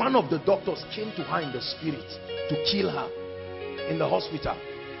 one of the doctors came to her in the spirit to kill her in the hospital.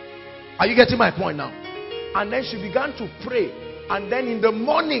 Are you getting my point now? And then she began to pray. And then in the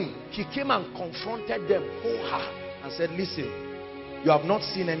morning, he came and confronted them, and said, listen, you have not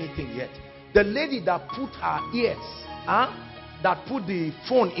seen anything yet. The lady that put her ears, that put the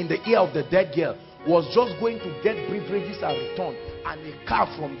phone in the ear of the dead girl, was just going to get beverages and return. And a car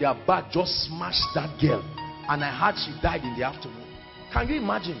from their back just smashed that girl. And I heard she died in the afternoon. Can you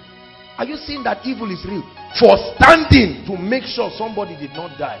imagine? Are you seeing that evil is real? For standing to make sure somebody did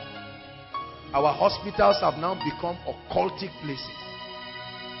not die. Our hospitals have now become occultic places.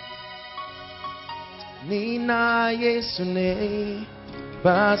 Nina Yesune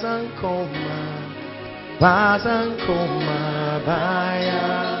Bazankoma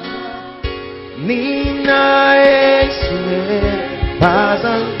Baya Nina Yesune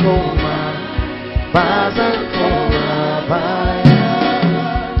Bazankoma Baya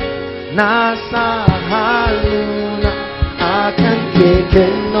Nasa haluna akan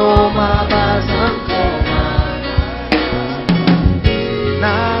kekeno mabazankoma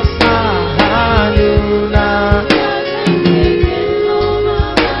Nasa haluna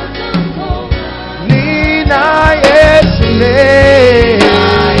Nina Yesune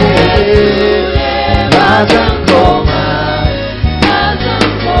Bazankoma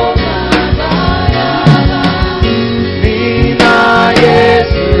Nina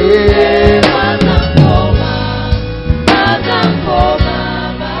Yesune.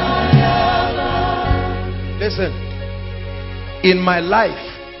 Listen, in my life,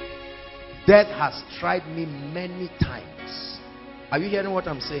 death has tried me many times. Are you hearing what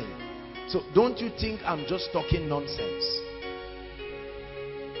I'm saying? So don't you think I'm just talking nonsense?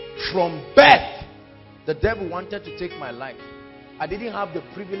 From birth, the devil wanted to take my life. I didn't have the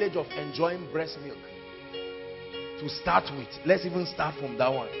privilege of enjoying breast milk to start with. Let's even start from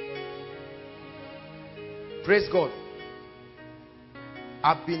that one. Praise God.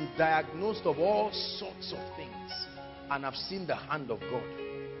 I've been diagnosed of all sorts of things, and I've seen the hand of God.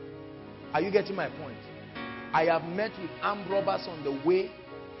 Are you getting my point? I have met with armed robbers on the way.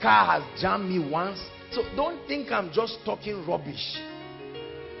 Car has jammed me once. So don't think I'm just talking rubbish.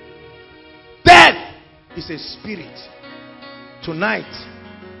 Death is a spirit. Tonight,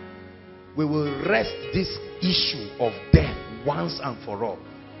 we will rest this issue of death once and for all.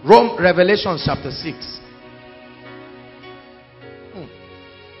 Revelation chapter 6.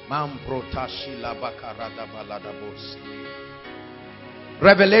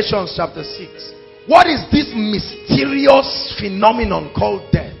 Revelation chapter 6. What is this mysterious phenomenon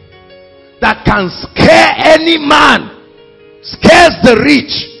called death that can scare any man? Scares the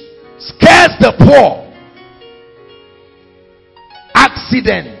rich, scares the poor.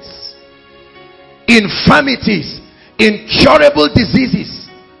 Accidents, infirmities, incurable diseases,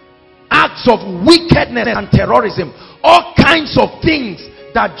 acts of wickedness and terrorism, all kinds of things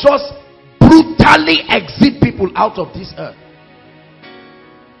that just brutally exit people out of this earth.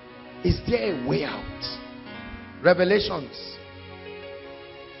 Is there a way out? Revelations.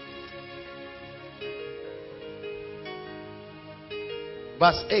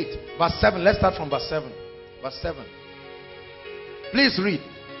 Verse 8, verse 7. Let's start from verse 7. Verse 7. Please read.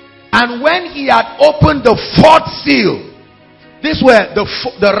 And when he had opened the fourth seal, these were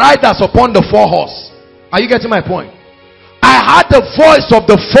the riders upon the four horse. Are you getting my point? I heard the voice of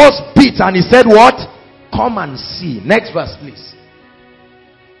the first beat, and he said, what? Come and see. Next verse, please.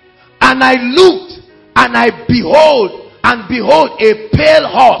 And I looked, and I behold, a pale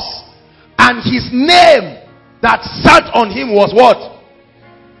horse, and his name that sat on him was what?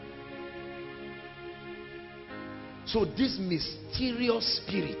 So this mysterious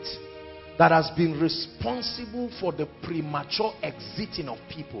spirit that has been responsible for the premature exiting of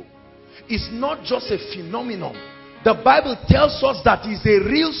people is not just a phenomenon. The Bible tells us that he's a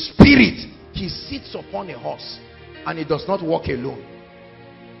real spirit. He sits upon a horse and he does not walk alone.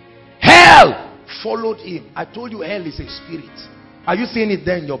 Hell followed him. I told you hell is a spirit. Are you seeing it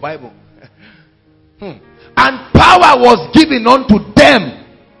there in your Bible? And power was given unto them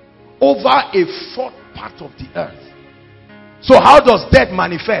over a fourth part of the earth. So how does death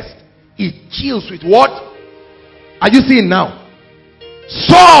manifest? It kills with what? Are you seeing now?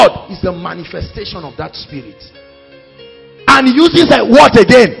 Sword is the manifestation of that spirit. And uses what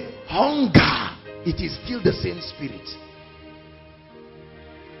again? Hunger. It is still the same spirit.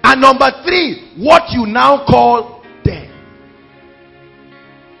 And number 3, what you now call death.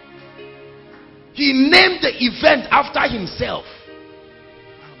 He named the event after himself.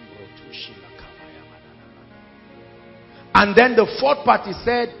 And then the fourth part he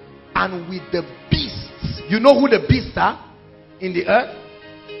said, and with the beasts. You know who the beasts are in the earth?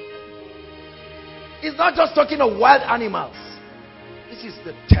 It's not just talking of wild animals. This is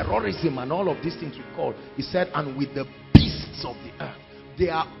the terrorism and all of these things we call. He said, and with the beasts of the earth. They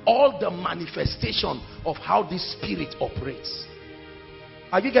are all the manifestation of how this spirit operates.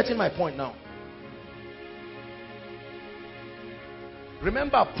 Are you getting my point now?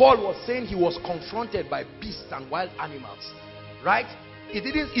 Remember, Paul was saying he was confronted by beasts and wild animals. Right?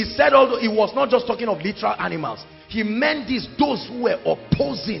 He said, although he was not just talking of literal animals, he meant those who were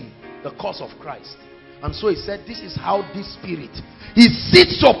opposing the cause of Christ. And so he said, this is how this spirit, he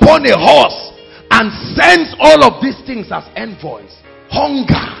sits upon a horse and sends all of these things as envoys.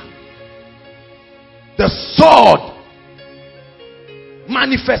 Hunger, the sword,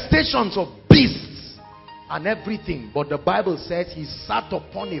 manifestations of beasts and everything. But the Bible says he sat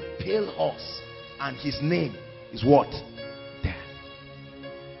upon a pale horse, and his name is what? Death.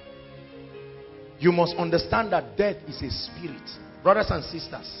 You must understand that death is a spirit. Brothers and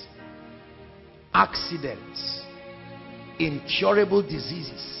sisters, accidents, incurable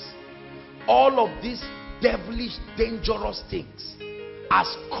diseases, all of these devilish, dangerous things, as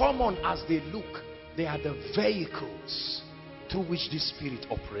common as they look, they are the vehicles through which this spirit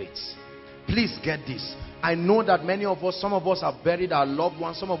operates. Please get this. I know that many of us, some of us have buried our loved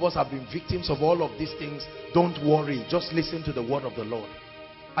ones, some of us have been victims of all of these things. Don't worry, just listen to the word of the Lord.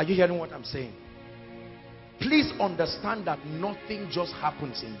 Are you hearing what I'm saying? Please understand that nothing just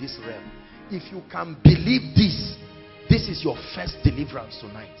happens in this realm. If you can believe this, this is your first deliverance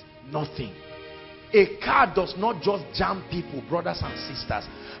tonight. Nothing. A car does not just jam people, brothers and sisters.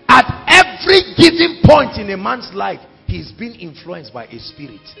 At every given point in a man's life, he's been influenced by a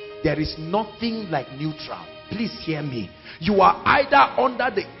spirit. There is nothing like neutral. Please hear me. You are either under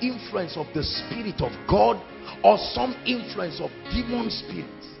the influence of the Spirit of God or some influence of demon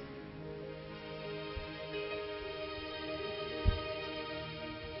spirits.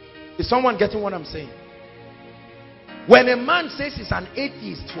 Is someone getting what I'm saying? When a man says he's an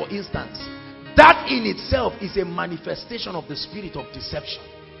atheist, for instance, that in itself is a manifestation of the spirit of deception.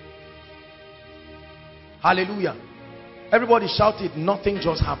 Hallelujah. Everybody shout it. Nothing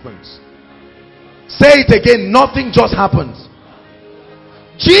just happens. Say it again. Nothing just happens.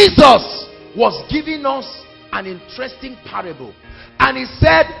 Jesus was giving us an interesting parable, and he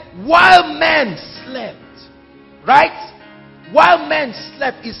said, while men slept, right? While men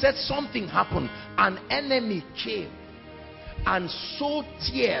slept, he said something happened. An enemy came and sowed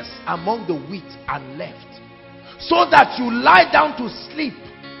tears among the wheat and left, so that you lie down to sleep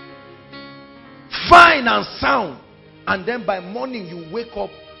fine and sound, and then by morning you wake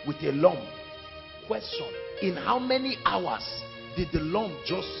up with a lump. Question: in how many hours did the lump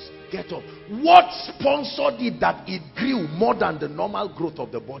just get up? What sponsored it that it grew more than the normal growth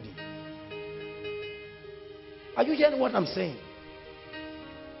of the body? Are you hearing what I'm saying?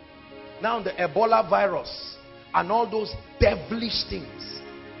 Now the Ebola virus and all those devilish things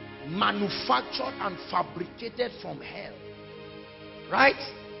manufactured and fabricated from hell, right?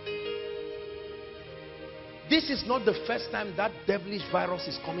 This is not the first time that devilish virus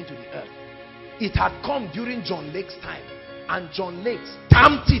is coming to the earth. It had come during John Lake's time, and John Lake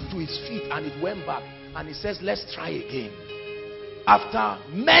stamped it to his feet and it went back, and he says, let's try again after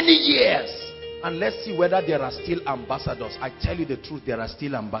many years, and let's see whether there are still ambassadors. I tell you the truth, there are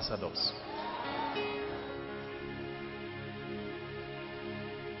still ambassadors.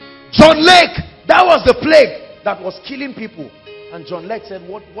 John Lake, that was the plague that was killing people. And John Lake said,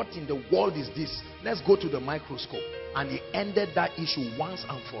 what in the world is this? Let's go to the microscope. And he ended that issue once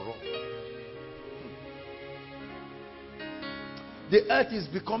and for all. The earth is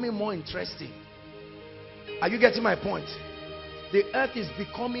becoming more interesting. Are you getting my point? The earth is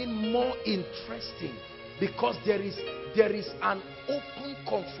becoming more interesting because there is an open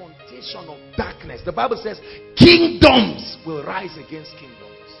confrontation of darkness. The Bible says kingdoms will rise against kingdoms.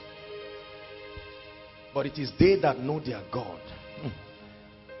 But it is they that know their God.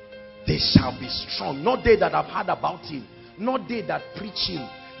 They shall be strong. Not they that have heard about him. Not they that preach him.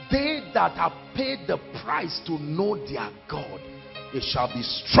 They that have paid the price to know their God. They shall be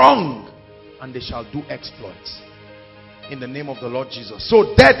strong and they shall do exploits. In the name of the Lord Jesus.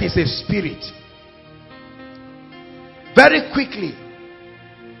 So death is a spirit. Very quickly,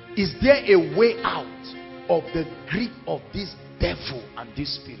 is there a way out of the grip of this devil and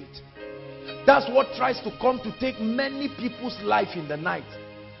this spirit? That's what tries to come to take many people's life in the night.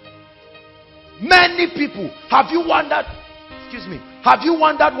 Many people. Have you wondered? Excuse me. Have you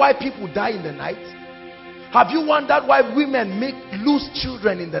wondered why people die in the night? Have you wondered why women lose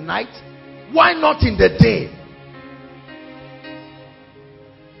children in the night? Why not in the day?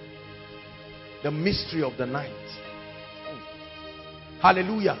 The mystery of the night.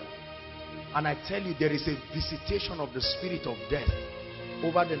 Hallelujah. And I tell you, there is a visitation of the spirit of death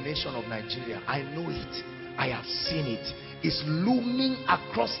over the nation of Nigeria. I know it. I have seen it. It's looming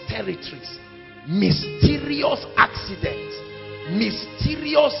across territories. Mysterious accidents,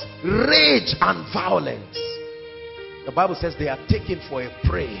 mysterious rage and violence. The Bible says they are taken for a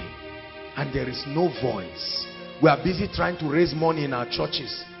prey and there is no voice. We are busy trying to raise money in our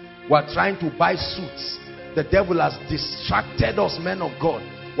churches. We are trying to buy suits. The devil has distracted us, men of God.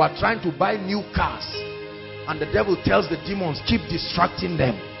 We are trying to buy new cars, and the devil tells the demons, keep distracting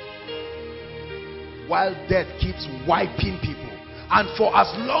them, while death keeps wiping people. And for as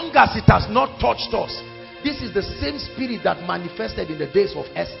long as it has not touched us, this is the same spirit that manifested in the days of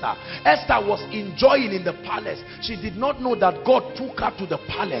Esther. Esther was enjoying in the palace. She did not know that God took her to the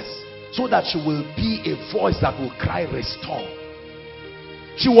palace so that she will be a voice that will cry, restore.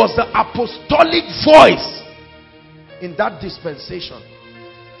 She was the apostolic voice in that dispensation.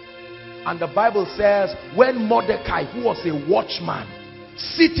 And the Bible says, when Mordecai, who was a watchman,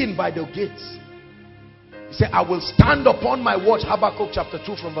 sitting by the gates, he said, I will stand upon my watch. Habakkuk chapter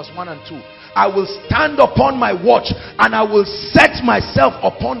 2 from verse 1 and 2. I will stand upon my watch and I will set myself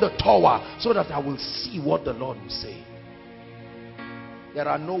upon the tower so that I will see what the Lord will say. There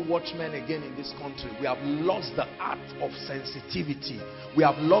are no watchmen again in this country. We have lost the art of sensitivity. We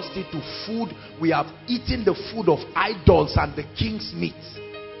have lost it to food. We have eaten the food of idols and the king's meat.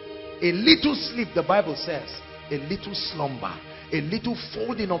 A little sleep, the Bible says, a little slumber, a little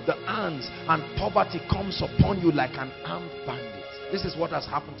folding of the arms, and poverty comes upon you like an armed bandit. This is what has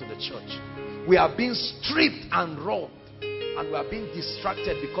happened to the church. We are being stripped and robbed, and we are being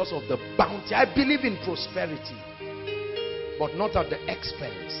distracted because of the bounty. I believe in prosperity, but not at the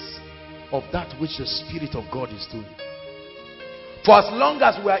expense of that which the Spirit of God is doing. For as long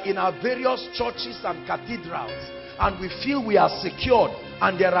as we are in our various churches and cathedrals and we feel we are secured,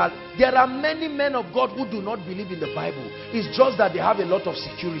 And there are many men of God who do not believe in the Bible. It's just that they have a lot of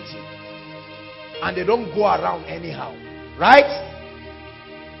security. And they don't go around anyhow. Right?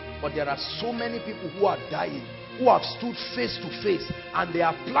 But there are so many people who are dying, who have stood face to face, and they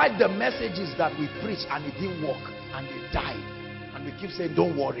applied the messages that we preach, and it didn't work, and they died. And we keep saying,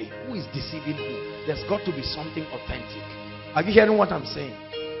 don't worry. Who is deceiving who? There's got to be something authentic. Are you hearing what I'm saying?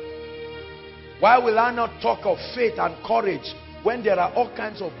 Why will I not talk of faith and courage when there are all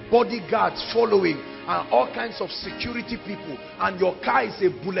kinds of bodyguards following and all kinds of security people, and your car is a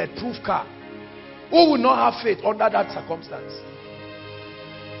bulletproof car? Who will not have faith under that circumstance?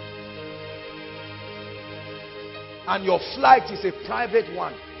 And your flight is a private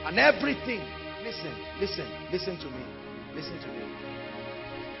one, and everything. Listen to me. Listen to me.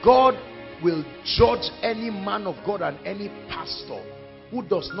 God will judge any man of God and any pastor who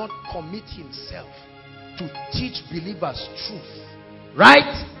does not commit himself to teach believers truth,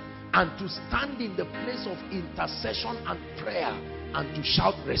 right? And to stand in the place of intercession and prayer and to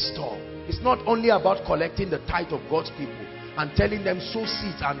shout restore. It's not only about collecting the tithe of God's people and telling them sow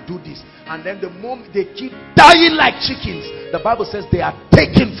seeds and do this, and then the moment they keep dying like chickens, the Bible says they are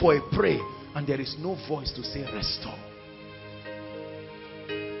taken for a prey, and there is no voice to say restore.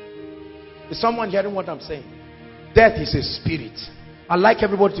 Is someone hearing what I'm saying? Death is a spirit. I'd like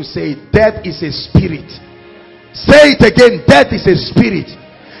everybody to say it. Death is a spirit. Say it again. Death is a spirit.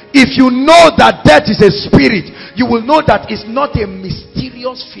 If you know that death is a spirit, you will know that it's not a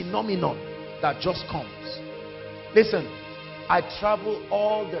mysterious phenomenon that just comes. Listen, I travel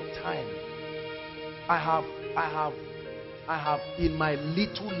all the time. I have in my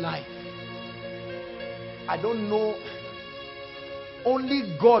little life, I don't know,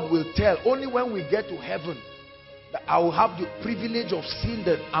 only God will tell. Only when we get to heaven that I will have the privilege of seeing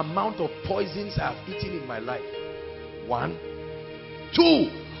the amount of poisons I have eaten in my life. 1. 2,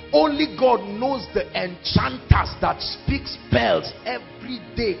 only God knows the enchanters that speak spells every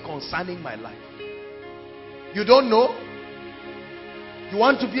day concerning my life. You don't know? You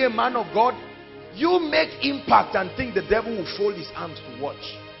want to be a man of God? You make impact and think the devil will fold his arms to watch.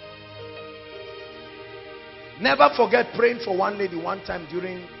 Never forget praying for one lady one time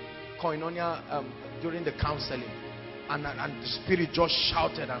during koinonia, during the counseling. And the spirit just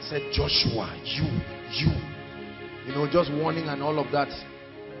shouted and said, Joshua, you know, just warning and all of that.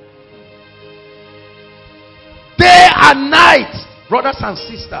 Day and night, brothers and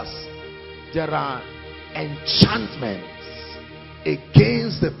sisters, there are enchantments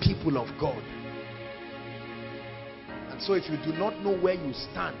against the people of God. And so if you do not know where you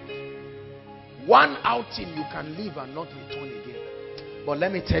stand, one outing you can leave and not return again. But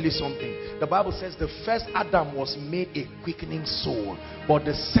let me tell you something. The Bible says the first Adam was made a quickening soul, but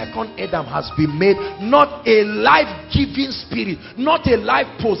the second Adam has been made not a life-giving spirit, not a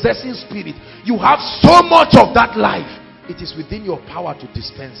life-possessing spirit. You have so much of that life. It is within your power to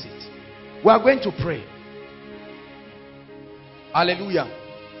dispense it. We are going to pray. Hallelujah.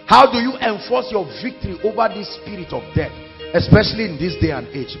 How do you enforce your victory over this spirit of death, especially in this day and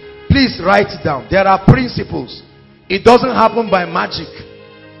age? Please write it down. There are principles. It doesn't happen by magic.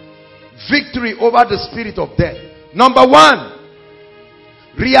 Victory over the spirit of death. Number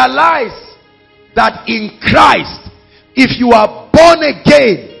 1, realize that in Christ, if you are born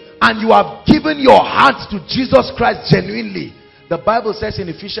again and you have given your heart to Jesus Christ genuinely, the Bible says in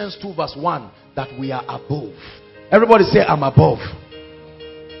Ephesians 2 verse 1 that we are above. Everybody say, I'm above.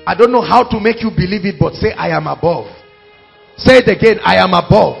 I don't know how to make you believe it, but say, I am above. Say it again, I am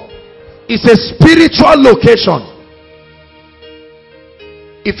above. It's a spiritual location.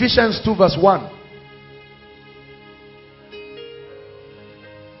 Ephesians 2 verse 1.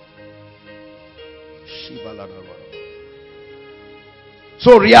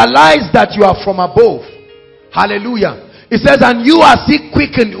 So realize that you are from above. Hallelujah. It says, and you are sick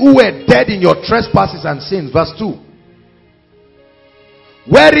quickened who were dead in your trespasses and sins. Verse 2.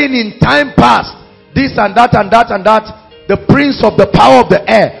 Wherein in time past, this and that and that and that, the prince of the power of the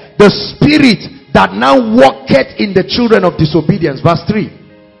air, the spirit that now walketh in the children of disobedience. Verse 3.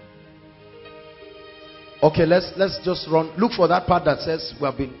 Okay, let's just run. Look for that part that says we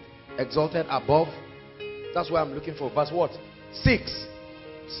have been exalted above. That's what I'm looking for. Verse what? 6,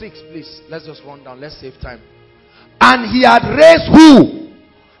 please. Let's just run down. Let's save time. And he had raised who?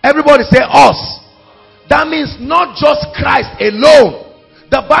 Everybody say us. That means not just Christ alone.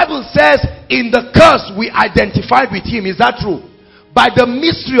 The Bible says in the curse we identified with him. Is that true? By the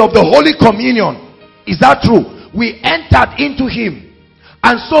mystery of the Holy Communion. Is that true? We entered into him.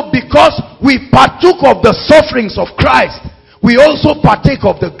 And so because we partook of the sufferings of Christ, we also partake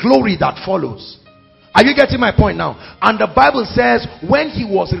of the glory that follows. Are you getting my point now? And the Bible says, when he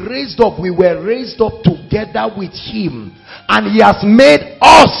was raised up, we were raised up together with him. And he has made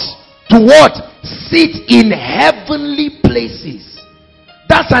us to what? Sit in heavenly places.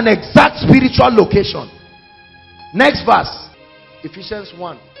 That's an exact spiritual location. Next verse. Ephesians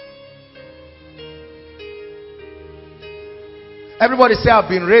 1. Everybody say, I've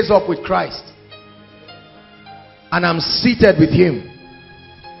been raised up with Christ. And I'm seated with him.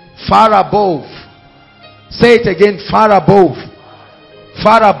 Far above. Say it again. Far above.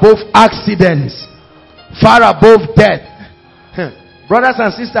 Far above accidents. Far above death. Brothers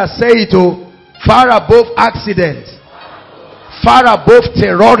and sisters, say it. Oh, far above accidents. Far above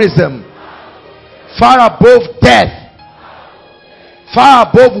terrorism. Far above death. Far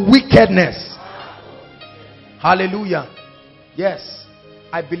above wickedness. Hallelujah. Yes,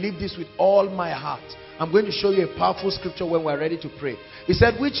 I believe this with all my heart. I'm going to show you a powerful scripture when we're ready to pray. He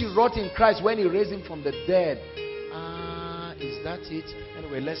said, which he wrought in Christ when he raised him from the dead. Is that it?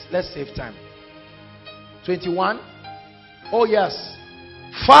 Anyway, let's save time. 21. Oh yes.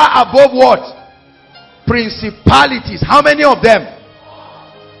 Far above what? Principalities. How many of them?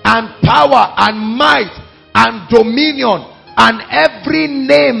 And power and might and dominion and every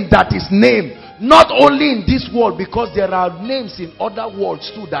name that is named. Not only in this world, because there are names in other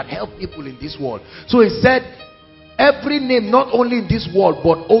worlds too that help people in this world. So he said, every name, not only in this world,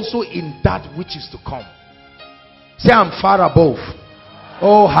 but also in that which is to come. Say, I'm far above.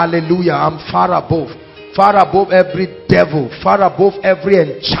 Oh, hallelujah. I'm far above. Far above every devil. Far above every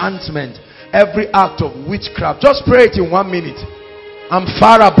enchantment. Every act of witchcraft. Just pray it in 1 minute. I'm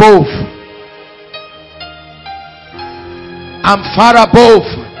far above. I'm far above.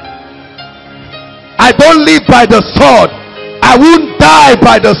 I don't live by the sword. I won't die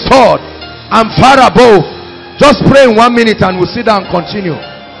by the sword. I'm far above. Just pray in 1 minute and we'll sit down and continue.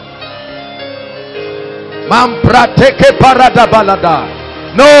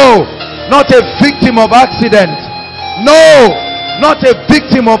 No, not a victim of accident. No, not a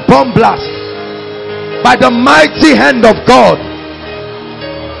victim of bomb blast. By the mighty hand of God.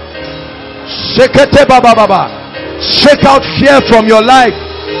 Shake out fear from your life.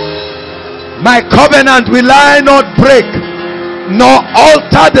 My covenant will I not break, nor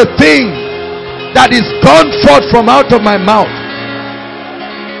alter the thing that is gone forth from out of my mouth.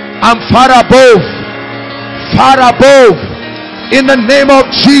 I'm far above, in the name of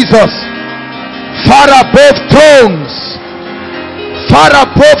Jesus. Far above thrones, far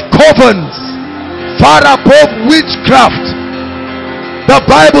above covens, far above witchcraft. The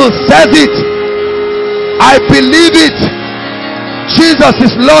Bible says it. I believe it. Jesus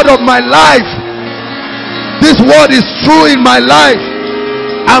is Lord of my life. This word is true in my life.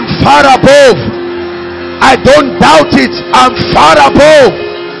 I'm far above. I don't doubt it. I'm far above.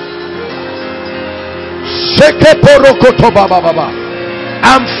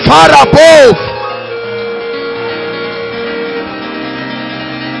 I'm far above.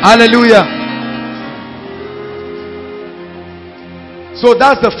 Hallelujah. So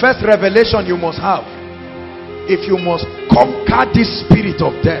that's the first revelation you must have. If you must conquer this spirit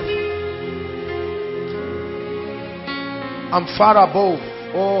of death. I'm far above.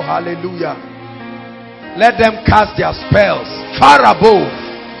 Oh, hallelujah. Let them cast their spells. Far above.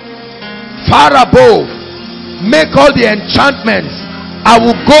 Far above. Make all the enchantments. I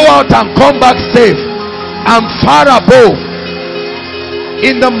will go out and come back safe. I'm far above.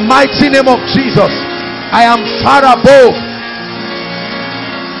 In the mighty name of Jesus, I am far above.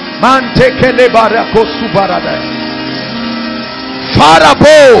 Far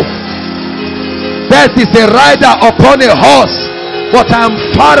above. Death is a rider upon a horse, but I am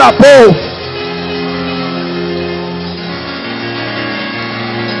far above.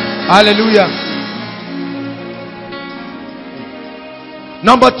 Hallelujah.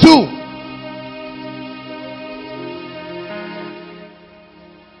 Number 2.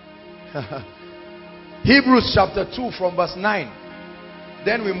 Hebrews chapter 2 from verse 9.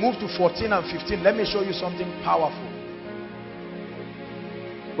 Then we move to 14 and 15. Let me show you something powerful.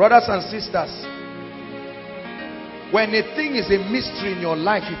 Brothers and sisters, when a thing is a mystery in your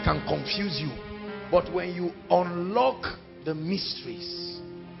life, it can confuse you. But when you unlock the mysteries,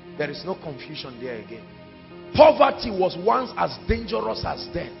 there is no confusion there again. Poverty was once as dangerous as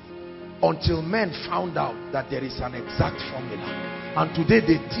death until men found out that there is an exact formula. And today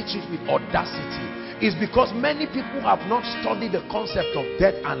they teach it with audacity. Is because many people have not studied the concept of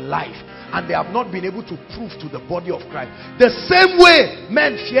death and life, and they have not been able to prove to the body of Christ. The same way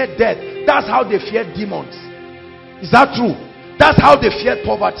men fear death, that's how they fear demons. Is that true? That's how they feared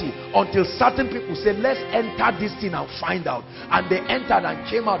poverty, until certain people said, let's enter this thing and find out. And they entered and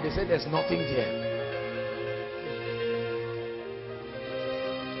came out, they said there's nothing there.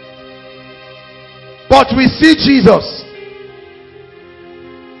 But we see Jesus.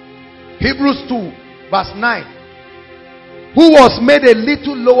 Hebrews 2 verse 9. Who was made a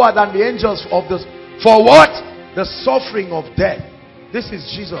little lower than the angels of the... For what? The suffering of death. This is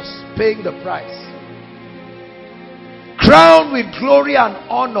Jesus paying the price. Crowned with glory and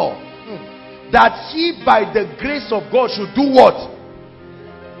honor, that he by the grace of God should do what?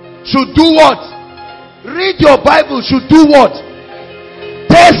 Should do what? Read your Bible. Should do what?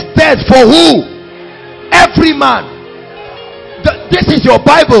 Taste death for who? Every man. This is your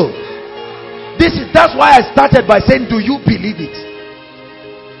Bible. That's why I started by saying, do you believe it?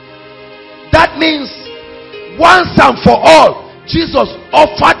 That means once and for all, Jesus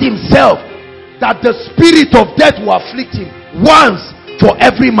offered himself that the spirit of death will afflict him once for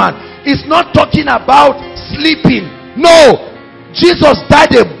every man. It's not talking about sleeping. No, Jesus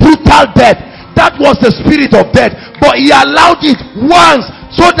died a brutal death. That was the spirit of death, but he allowed it once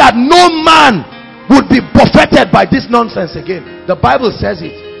so that no man would be buffeted by this nonsense again. The Bible says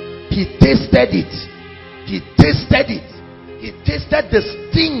it. He tasted it. He tasted it. He tasted the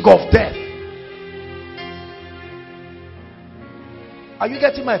sting of death. Are you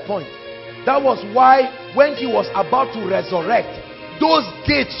getting my point? That was why when he was about to resurrect, those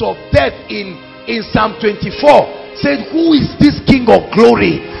gates of death in Psalm 24 said, who is this King of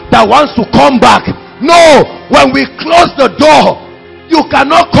glory that wants to come back? No, when we close the door, you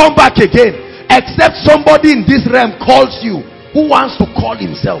cannot come back again, except somebody in this realm calls you, who wants to call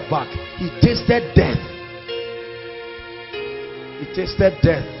himself back. He tasted death. He tasted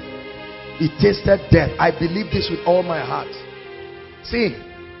death. He tasted death. I believe this with all my heart. See,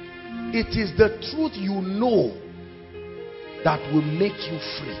 it is the truth you know that will make you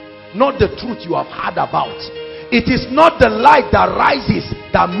free, not the truth you have heard about. It is not the light that rises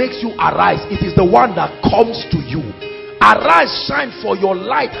that makes you arise. It is the one that comes to you. Arise, shine, for your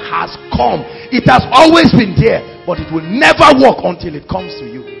light has come. It has always been there, but it will never work until it comes to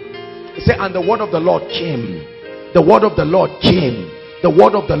you. He said, and the word of the Lord came. The word of the Lord came. The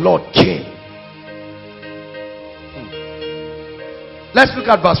word of the Lord came. Let's look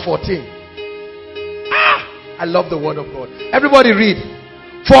at verse 14. I love the word of God. Everybody read.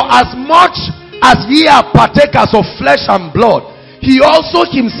 For as much as ye are partakers of flesh and blood, he also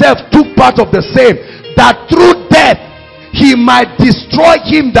himself took part of the same, that through death he might destroy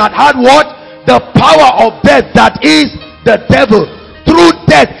him that had what? The power of death, that is the devil. Through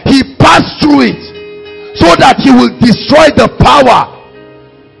death he passed through it, so that he will destroy the power,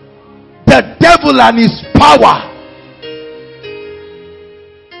 the devil and his power.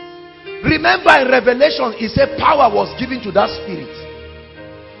 Remember in Revelation, he said power was given to that spirit.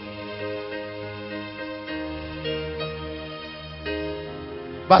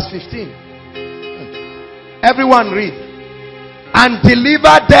 Verse 15. Everyone read. And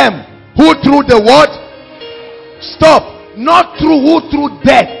deliver them who through the what? Stop. Not through who? Through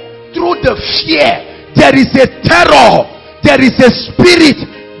death. Through the fear. There is a terror. There is a spirit.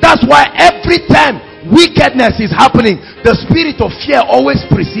 That's why every time wickedness is happening, the spirit of fear always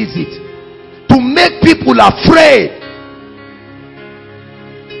precedes it, to make people afraid.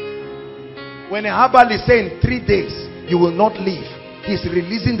 When a herbalist is saying 3 days you will not live, he's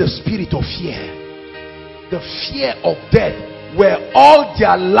releasing the spirit of fear. The fear of death, where all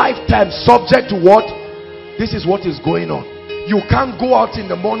their lifetime subject to what? This is what is going on. You can't go out in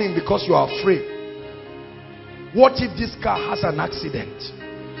the morning because you are afraid. What if this car has an accident?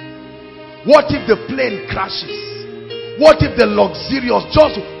 What if the plane crashes? What if the luxurious,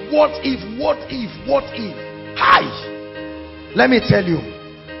 just what if? Hi, let me tell you,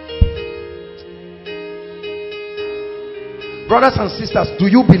 brothers and sisters, do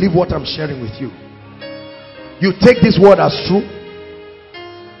you believe what I'm sharing with you? You take this word as true?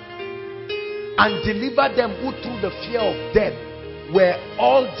 And deliver them who through the fear of death were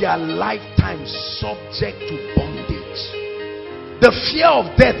all their lifetime subject to bondage. The fear of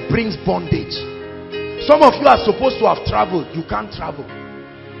death brings bondage. Some of you are supposed to have traveled. You can't travel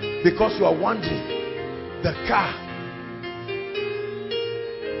because you are wondering, the car.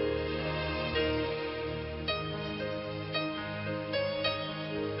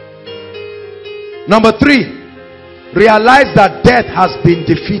 Number 3, realize that death has been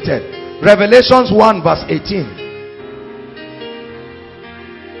defeated. Revelations 1 verse 18.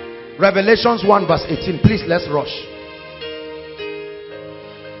 Revelations 1 verse 18. Please, let's rush.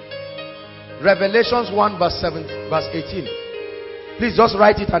 Revelations 1 verse 18. Please just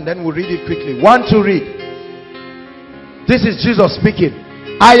write it and then we'll read it quickly. 1 to read. This is Jesus speaking.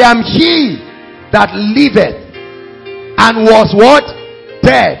 I am he that liveth and was what?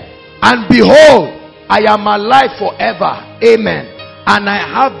 Dead. And behold, I am alive forever. Amen. And I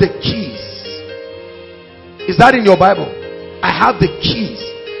have the keys Is that in your Bible? I have the keys.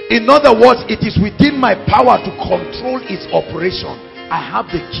 In other words, it is within my power to control its operation. I have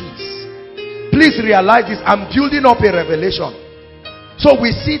the keys. Please realize this. I'm building up a revelation. So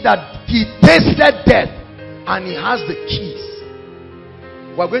we see that he tasted death and he has the keys.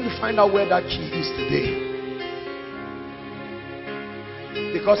 We're going to find out where that key is today.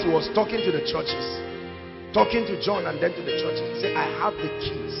 Because he was talking to the churches. Talking to John and then to the churches. He said, I have the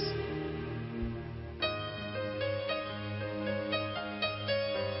keys.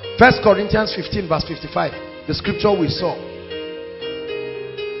 First Corinthians 15 verse 55. The scripture we saw.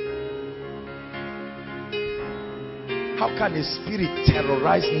 How can a spirit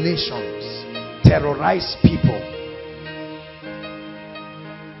terrorize nations? Terrorize people?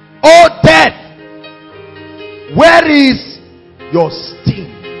 Oh death, where is your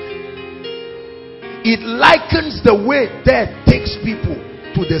sting? It likens the way death takes people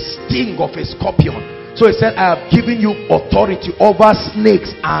to the sting of a scorpion. So he said, I have given you authority over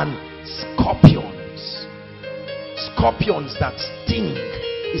snakes and scorpions. Scorpions that sting.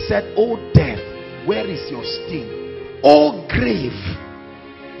 He said, oh death, where is your sting? Oh grave,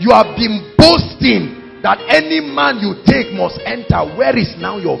 you have been boasting that any man you take must enter. Where is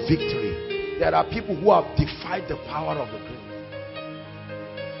now your victory? There are people who have defied the power of the grave.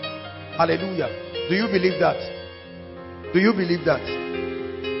 Hallelujah. Do you believe that? Do you believe that?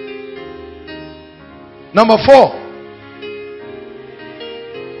 Number 4.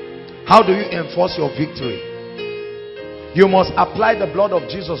 How do you enforce your victory? You must apply the blood of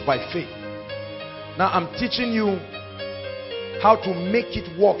Jesus by faith. Now I'm teaching you how to make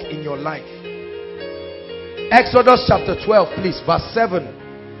it work in your life. Exodus chapter 12, please, verse 7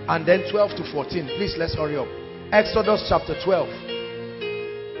 and then 12 to 14. Please, let's hurry up. Exodus chapter 12.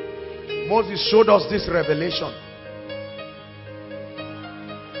 Moses showed us this revelation.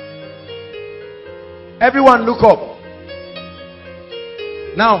 Everyone look up.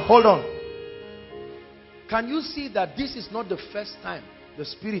 Now, hold on. Can you see that this is not the first time the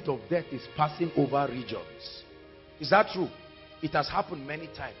spirit of death is passing over regions? Is that true? It has happened many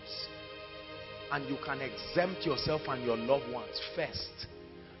times. And you can exempt yourself and your loved ones first.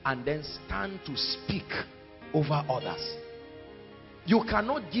 And then stand to speak over others. You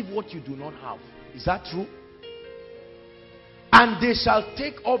cannot give what you do not have. Is that true? And they shall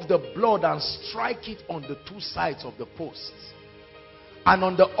take off the blood and strike it on the two sides of the posts, and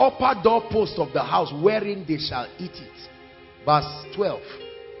on the upper doorpost of the house wherein they shall eat it. Verse 12.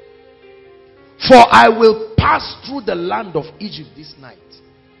 For I will pass through the land of Egypt this night,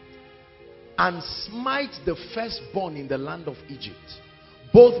 and smite the firstborn in the land of Egypt,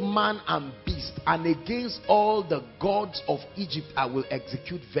 both man and beast, and against all the gods of Egypt I will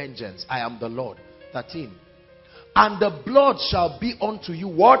execute vengeance. I am the Lord. 13. And the blood shall be unto you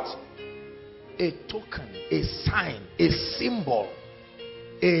what? A token, a sign, a symbol,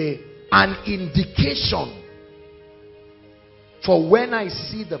 an indication. For when I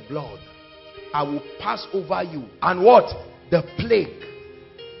see the blood, I will pass over you. And what? The plague.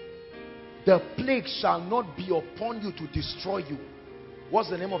 The plague shall not be upon you to destroy you. What's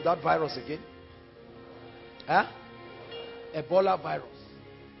the name of that virus again? Huh? Ebola virus.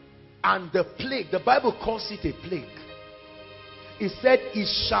 And the plague, the Bible calls it a plague. It said it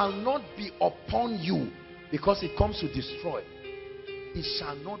shall not be upon you, because it comes to destroy. It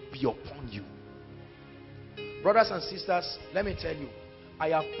shall not be upon you. Brothers and sisters, let me tell you, I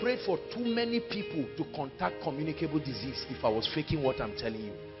have prayed for too many people to contact communicable disease if I was faking what I'm telling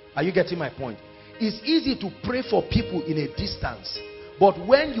you. Are you getting my point? It's easy to pray for people in a distance. But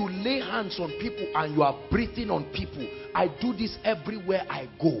when you lay hands on people and you are breathing on people, I do this everywhere I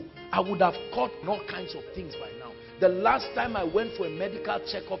go. I would have caught all kinds of things by now. The last time I went for a medical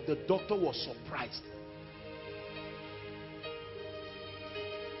checkup, the doctor was surprised.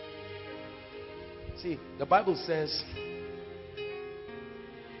 See, the Bible says,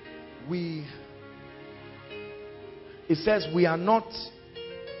 we are not,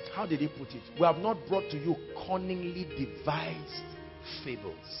 how did he put it? We have not brought to you cunningly devised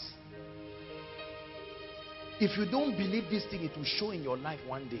fables. If you don't believe this thing, it will show in your life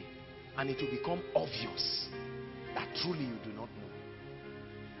one day, and it will become obvious that truly you do not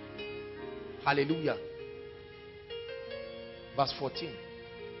know. Hallelujah. Verse 14.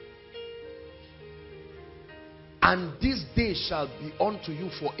 And this day shall be unto you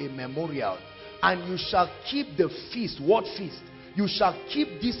for a memorial, and you shall keep the feast. What feast? You shall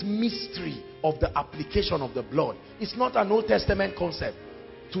keep this mystery of the application of the blood. It's not an Old Testament concept.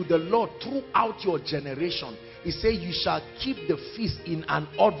 To the Lord throughout your generation. He said you shall keep the feast in an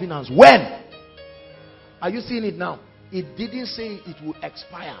ordinance. When? Are you seeing it now? It didn't say it will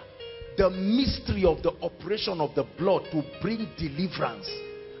expire. the mystery of the operation of the blood to bring deliverance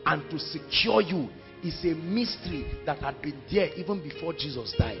and to secure you is a mystery that had been there even before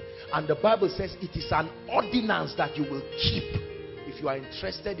Jesus died. And the Bible says it is an ordinance that you will keep if you are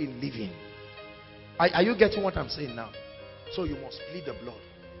interested in living. Are you getting what I'm saying now? So you must plead the blood.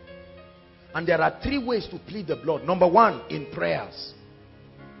 And there are 3 ways to plead the blood. Number 1, in prayers.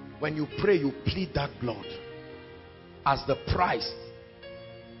 When you pray, you plead that blood as the price.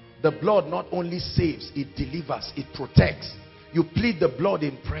 The blood not only saves, it delivers, it protects. You plead the blood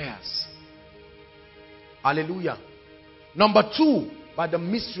in prayers. Hallelujah. Number 2, by the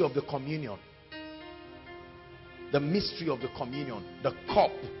mystery of the communion. The mystery of the communion. The cup,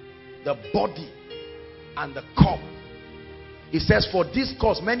 the body, and the cup. It says, for this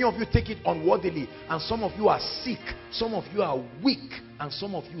cause, many of you take it unworthily, and some of you are sick, some of you are weak, and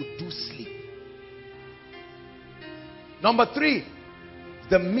some of you do sleep. Number 3,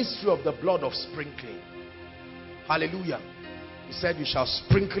 the mystery of the blood of sprinkling. Hallelujah. He said, you shall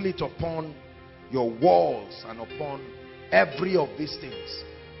sprinkle it upon your walls and upon every of these things.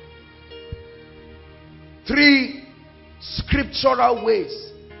 3 scriptural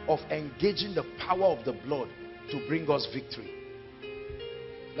ways of engaging the power of the blood to bring us victory.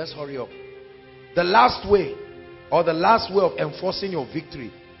 Let's hurry up. The last way, or the last way of enforcing your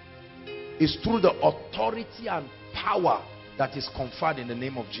victory, is through the authority and power that is conferred in the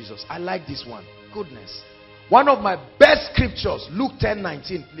name of Jesus. I like this one. Goodness. One of my best scriptures, Luke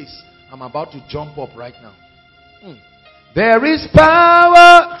 10:19, please. I'm about to jump up right now. There is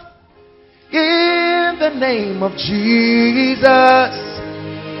power in the name of Jesus.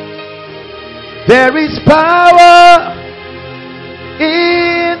 There is power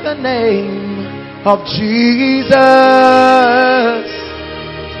in the name of Jesus.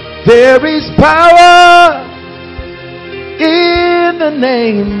 There is power in the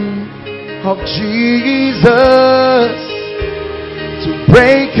name of Jesus to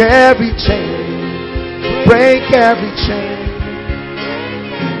break every chain, to break every chain.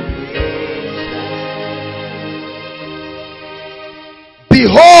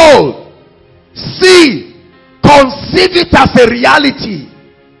 Behold, see, conceive it as a reality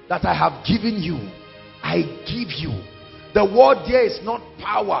that I have given you. I give you. The word there is not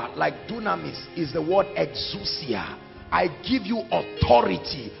power like dunamis, is the word exousia. I give you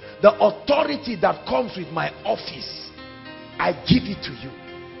authority. The authority that comes with my office, I give it to you.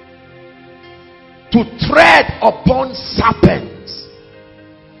 To tread upon serpents,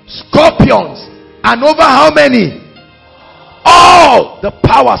 scorpions, and over how many? All the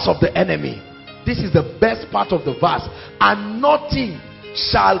powers of the enemy. This is the best part of the verse. And nothing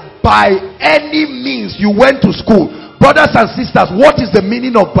shall by any means. You went to school. Brothers and sisters, what is the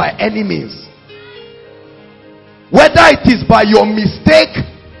meaning of by any means? Whether it is by your mistake,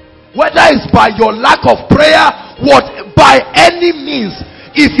 whether it's by your lack of prayer, what, by any means,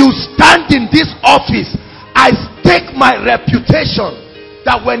 if you stand in this office, I stake my reputation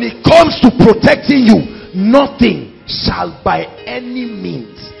that when it comes to protecting you, nothing shall by any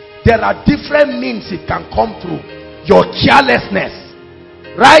means. There are different means it can come through. Your carelessness,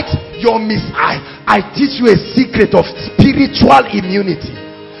 right? Your I teach you a secret of spiritual immunity.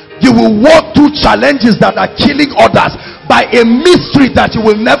 You will walk through challenges that are killing others by a mystery that you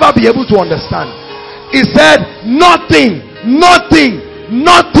will never be able to understand. He said, nothing, nothing,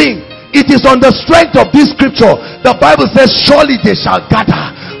 nothing. It is on the strength of this scripture. The Bible says, surely they shall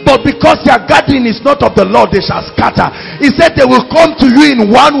gather. But because their gathering is not of the Lord, they shall scatter. He said they will come to you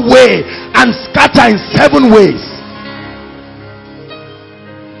in one way and scatter in 7 ways.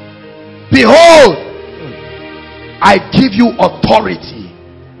 Behold, I give you authority.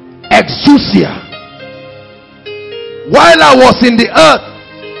 Exousia. While I was in the earth,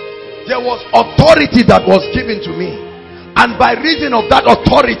 there was authority that was given to me. And by reason of that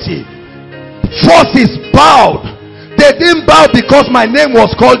authority, forces bowed. They didn't bow because my name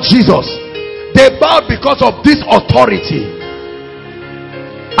was called Jesus. They bowed because of this authority.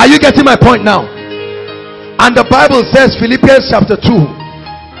 Are you getting my point now? And the Bible says, Philippians chapter 2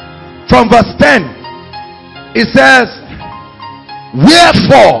 from verse 10, it says,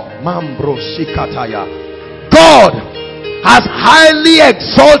 wherefore God has highly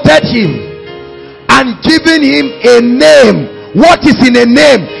exalted him and given him a name. What is in a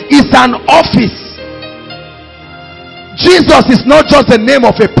name? It's an office. Jesus is not just the name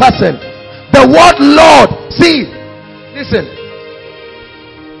of a person. The word Lord, see, listen,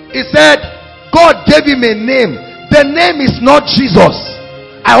 he said God gave him a name. The name is not Jesus.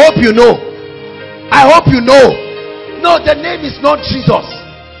 I hope you know. I hope you know. No, the name is not Jesus.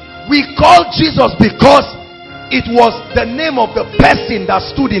 We call Jesus because It was the name of the person that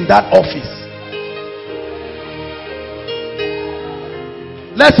stood in that office.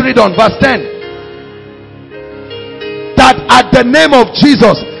 Let's read on verse 10. That at the name of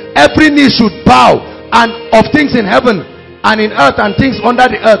Jesus every knee should bow, and of things in heaven and in earth and things under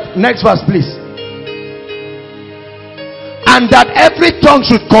the earth. Next verse please. And that every tongue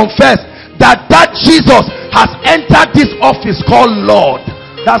should confess that Jesus has entered this office called Lord.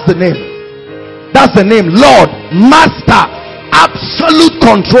 That's the name. That's the name. Lord, Master, absolute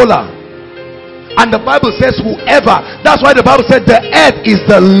controller. And the Bible says whoever. That's why the Bible said the earth is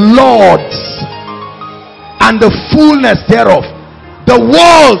the Lord's and the fullness thereof, the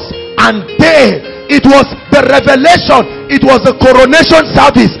walls and they. It was the revelation, it was the coronation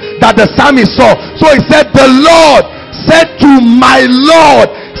service that the psalmist saw. So he said, the Lord said to my Lord,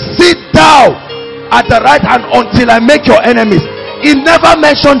 sit down at the right hand until I make your enemies. He never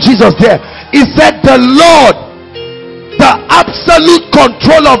mentioned Jesus there. He said the Lord, the absolute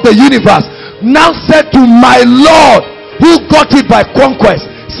control of the universe, now said to my Lord, who got it by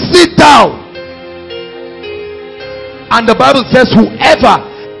conquest, sit down. And the Bible says whoever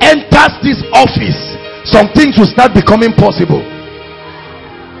enters this office, some things will start becoming possible.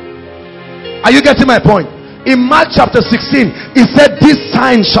 Are you getting my point? In Mark chapter 16, he said, these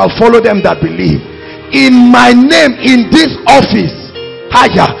signs shall follow them that believe. In my name, in this office,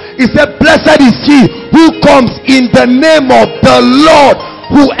 higher, he said, blessed is he who comes in the name of the Lord.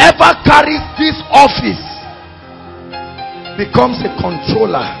 Whoever carries this office becomes a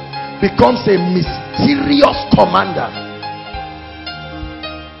controller, becomes a mysterious commander.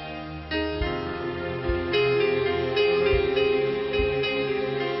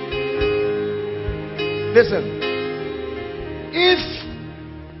 Listen, if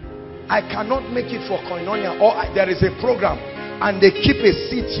I cannot make it for Koinonia, or there is a program and they keep a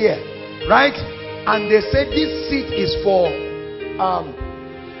seat here, right, and they say this seat is for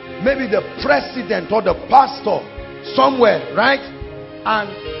maybe the president or the pastor somewhere, right, and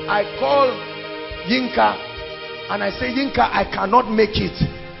I call Yinka and I say, Yinka, I cannot make it,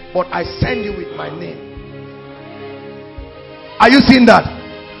 but I send you with my name. Are you seeing that?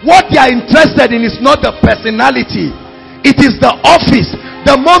 What they are interested in is not the personality, it is the office.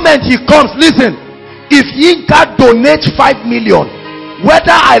 The moment he comes, listen, if Yinka donates 5 million,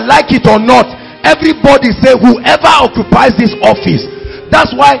 whether I like it or not, everybody say whoever occupies this office.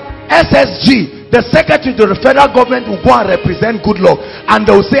 That's why SSG, the secretary to the federal government, will go and represent Goodluck, and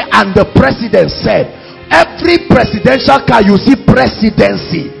they will say, and the president said. Every presidential car you see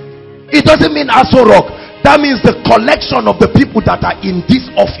presidency, it doesn't mean Aso Rock. That means the collection of the people that are in this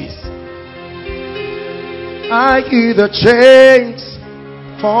office. I hear the chains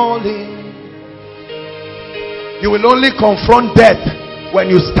falling. You will only confront death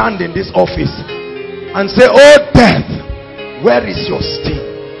when you stand in this office and say, oh death, where is your sting?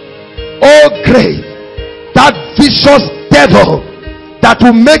 Oh grave, that vicious devil that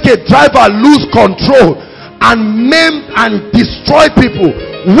will make a driver lose control and maim and destroy people,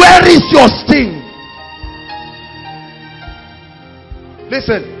 where is your sting?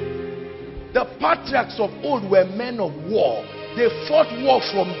 Listen, the patriarchs of old were men of war. They fought war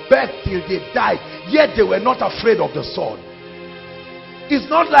from birth till they died, yet they were not afraid of the sword. It's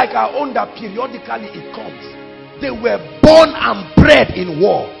not like our own that periodically it comes. They were born and bred in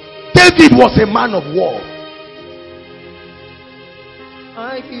war. David was a man of war.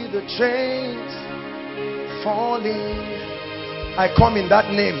 I hear the chains falling. I come in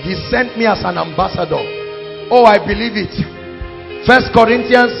that name. He sent me as an ambassador. Oh, I believe it. 2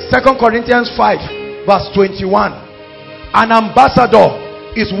 Corinthians 5 verse 21. An ambassador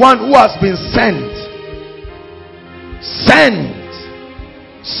is one who has been sent.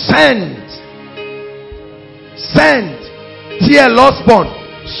 T.L. Osborne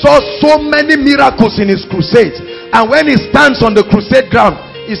saw so many miracles in his crusades, and when he stands on the crusade ground,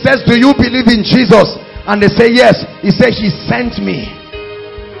 he says, do you believe in Jesus? And they say yes. He said, he sent me.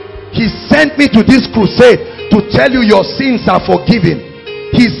 He sent me to this crusade to tell you your sins are forgiven.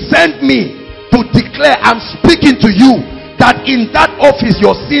 He sent me to declare, I'm speaking to you, that in that office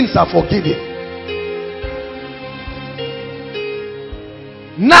your sins are forgiven.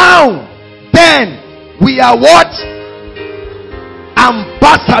 Now then, we are what?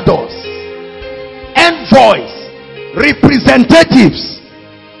 Ambassadors, envoys, representatives,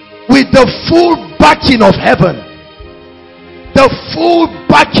 with the full backing of heaven. The full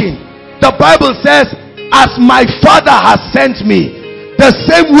backing. The Bible says, as my Father has sent me, the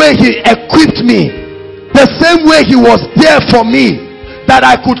same way he equipped me, the same way he was there for me, that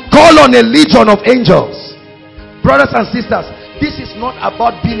I could call on a legion of angels. Brothers and sisters, this is not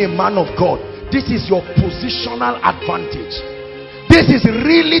about being a man of God. This is your positional advantage. This is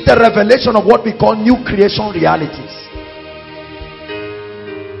really the revelation of what we call new creation realities.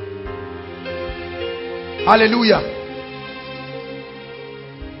 Hallelujah.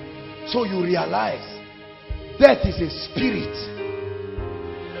 So you realize death is a spirit.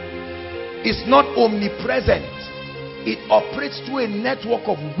 It's not omnipresent. It operates through a network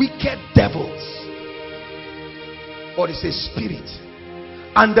of wicked devils. But it's a spirit.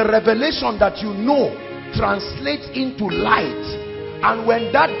 And the revelation that you know translates into light. And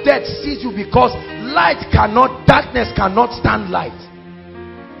when that death sees you, because darkness cannot stand light.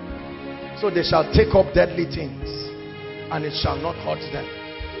 So they shall take up deadly things, and it shall not hurt them.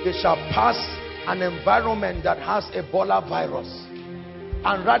 They shall pass an environment that has Ebola virus,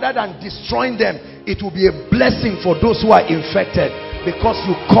 and rather than destroying them, it will be a blessing for those who are infected, because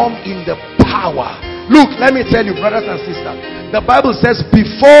you come in the power. Look, let me tell you, brothers and sisters, the Bible says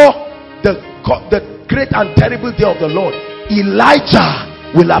before the great and terrible day of the Lord, Elijah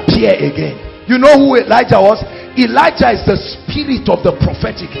will appear again. You know who Elijah was? Elijah is the spirit of the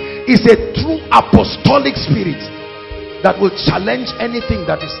prophetic. It's a true apostolic spirit that will challenge anything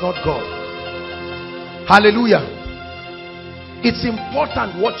that is not God. Hallelujah. It's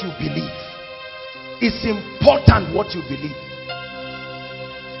important what you believe. It's important what you believe.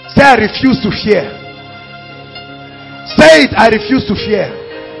 Say, I refuse to fear. Say it, I refuse to fear.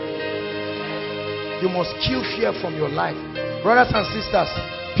 You must kill fear from your life. Brothers and sisters,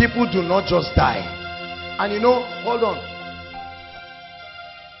 people do not just die. And you know, hold on.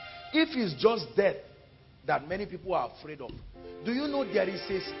 If it's just death that many people are afraid of, do you know there is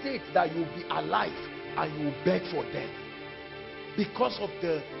a state that you'll be alive and you will beg for death? Because of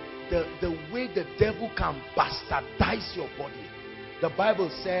the way the devil can bastardize your body. The Bible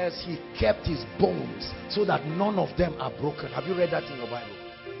says he kept his bones so that none of them are broken. Have you read that in your Bible?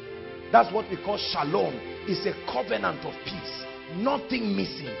 That's what we call shalom. It's a covenant of peace. Nothing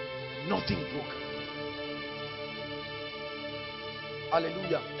missing, nothing broken.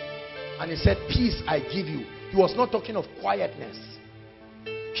 Hallelujah. And he said, peace I give you. He was not talking of quietness.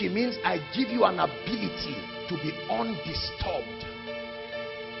 He means I give you an ability to be undisturbed.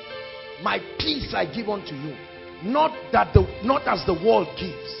 My peace I give unto you. Not as the world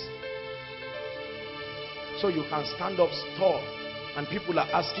gives. So you can stand up tall and people are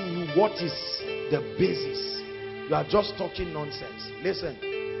asking you, what is the basis? You are just talking nonsense. Listen,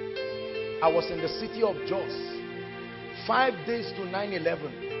 I was in the city of Jos 5 days to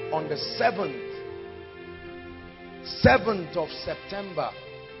 9/11 on the 7th of September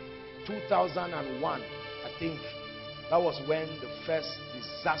 2001. I think that was when the first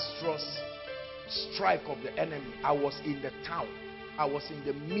disastrous strike of the enemy. I was in the town. I was in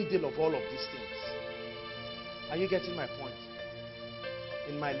the middle of all of these things. Are you getting my point?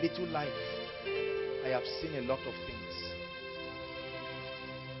 In my little life, I have seen a lot of things.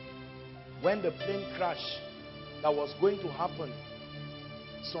 When the plane crash that was going to happen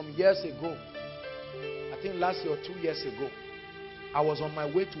some years ago, I think last year or 2 years ago, I was on my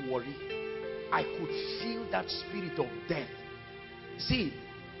way to Warri. I could feel that spirit of death. See,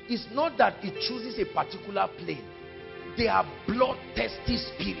 it's not that it chooses a particular plane. They are bloodthirsty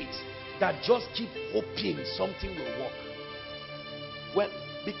spirits that just keep hoping something will work. Well,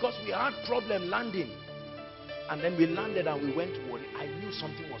 because we had problem landing, and then we landed and we went to Warri, I knew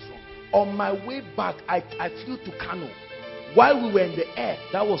something was wrong. On my way back, I flew to Kano. While we were in the air,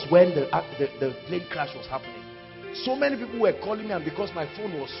 that was when the plane crash was happening. So many people were calling me, and because my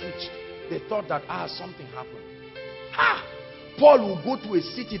phone was switched, they thought that something happened. Paul will go to a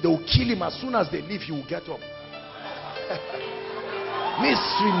city, they will kill him. As soon as they leave, he will get up.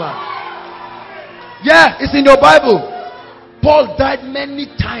 Mystery man. Yeah, it's in your Bible. Paul died many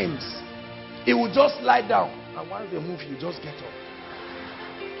times. He would just lie down, and once they move, he just get up.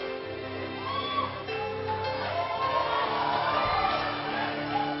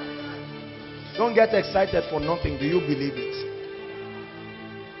 Don't get excited for nothing. Do you believe it?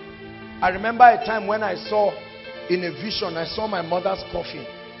 I remember a time when I saw in a vision, I saw my mother's coffin.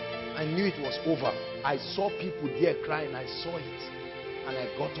 I knew it was over. I saw people there crying. I saw it. And I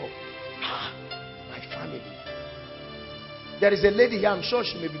got up. My family. There is a lady here. I'm sure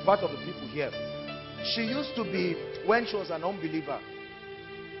she may be part of the people here. She used to be, when she was an unbeliever,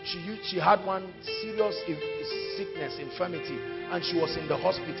 she had one serious sickness, infirmity, and she was in the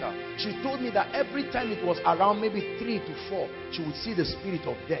hospital. She told me that every time it was around maybe 3 to 4, she would see the spirit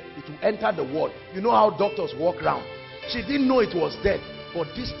of death. It would enter the ward. You know how doctors walk around. She didn't know it was death,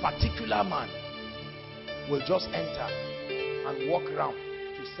 but this particular man will just enter and walk around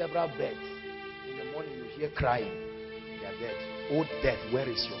to several beds. In the morning you hear crying. They are dead. Oh death, where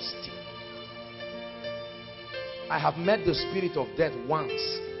is your sting? I have met the spirit of death once,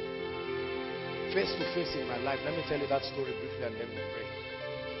 face to face in my life. Let me tell you that story briefly and then we pray.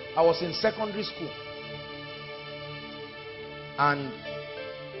 I was in secondary school, and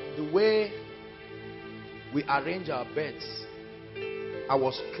the way we arrange our beds, I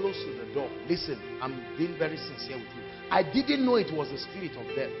was close to the door. Listen, I'm being very sincere with you. I didn't know it was the spirit of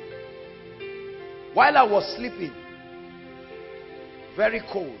death. While I was sleeping, very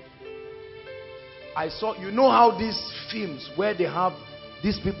cold, I saw, you know how these films where they have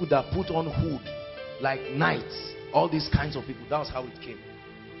these people that put on hood, like knights, all these kinds of people, that's how it came.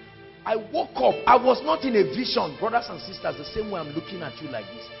 I woke up, I was not in a vision, brothers and sisters, the same way I'm looking at you like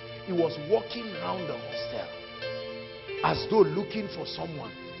this. He was walking around the hostel as though looking for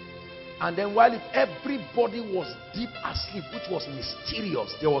someone. And then while everybody was deep asleep, which was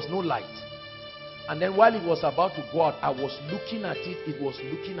mysterious, there was no light. And then while it was about to go out, I was looking at it, it was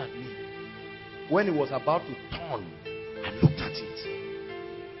looking at me. When it was about to turn, I looked at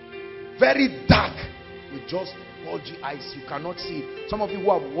it. Very dark, with just bulgy eyes, you cannot see it. Some of you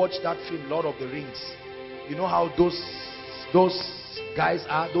who have watched that film, Lord of the Rings, you know how those guys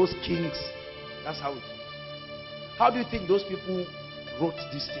are, those kings. That's how it is. How do you think those people wrote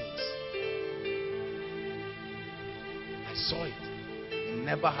these things? I saw it. We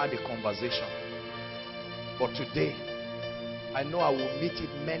never had a conversation. But today, I know I will meet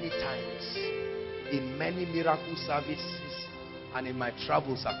it many times in many miracle services and in my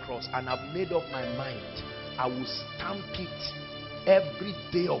travels across. And I've made up my mind. I will stamp it every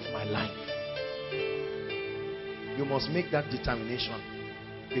day of my life. You must make that determination,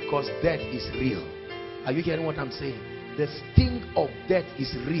 because death is real. Are you hearing what I'm saying? The sting of death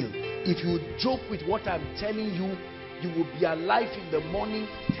is real. If you joke with what I'm telling you, you will be alive in the morning,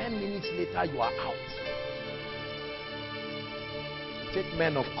 10 minutes later you are out. Take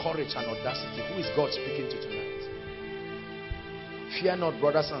men of courage and audacity. Who is God speaking to tonight? Fear not,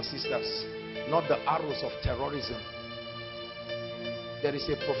 brothers and sisters, not the arrows of terrorism. There is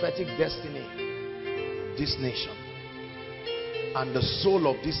a prophetic destiny this nation, and the soul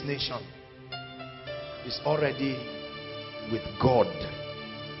of this nation is already with God,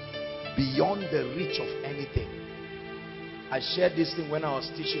 beyond the reach of anything. I shared this thing when I was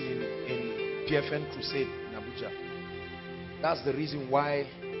teaching in PFN Crusade in Abuja. That's the reason why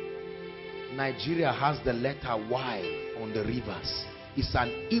Nigeria has the letter Y on the rivers. It's an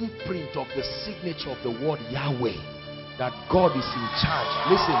imprint of the signature of the word Yahweh, that God is in charge.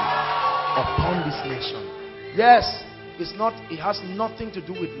 Listen, upon this nation. Yes, it's not, it has nothing to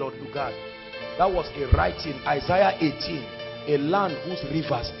do with Lord Lugard. That was a writing, Isaiah 18, a land whose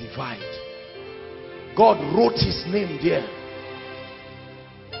rivers divide. God wrote his name there.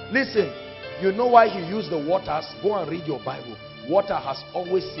 Listen, you know why he used the waters? Go and read your Bible. Water has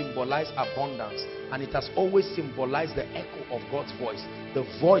always symbolized abundance, and it has always symbolized the echo of God's voice. The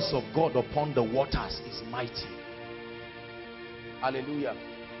voice of God upon the waters is mighty. Hallelujah.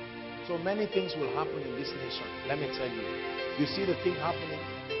 So many things will happen in this nation. Let me tell you. You see the thing happening?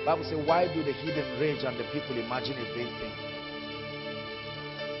 The Bible says, why do the heathen rage and the people imagine a vain thing?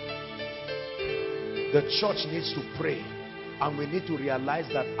 The church needs to pray, and we need to realize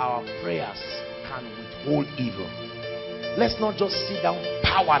that our prayers can withhold evil. Let's not just sit down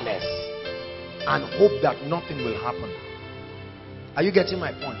powerless and hope that nothing will happen. Are you getting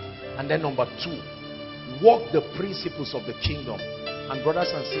my point? And then number two, walk the principles of the kingdom. And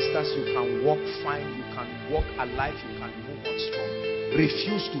brothers and sisters, you can walk fine, you can walk alive, you can move on strong.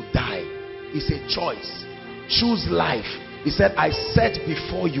 Refuse to die. It's a choice. Choose life. He said, I set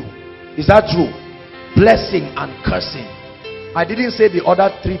before you. Is that true? Blessing and cursing. I didn't say the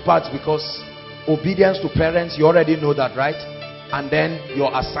other three parts because obedience to parents, you already know that, right? And then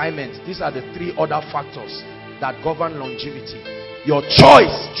your assignment. These are the three other factors that govern longevity. Your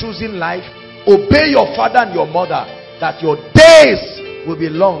choice, choosing life, obey your father and your mother, that your days will be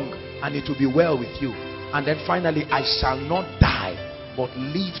long and it will be well with you. And then finally, I shall not die but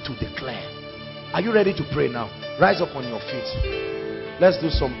live to declare. Are you ready to pray now? Rise up on your feet. Let's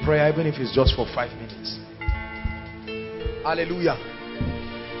do some prayer, even if it's just for 5 minutes. Hallelujah.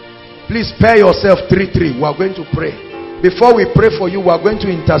 Please pair yourself 3-3. We are going to pray. Before we pray for you, we are going to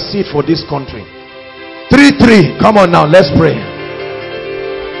intercede for this country. 3-3. Come on now, let's pray.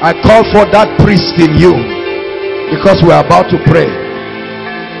 I call for that priest in you, because we are about to pray.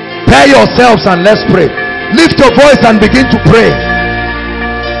 Pair yourselves and let's pray. Lift your voice and begin to pray.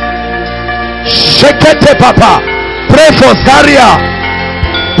 Shekete Papa. Pray for Zaria.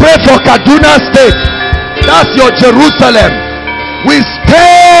 Pray for Kaduna State. That's your Jerusalem. We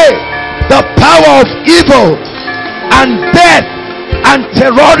stay the power of evil and death and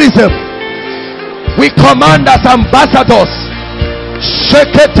terrorism We command as ambassadors.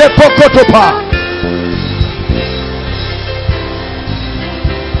 Shekete pokotopa.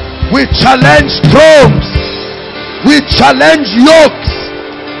 We challenge thrones. We challenge yokes.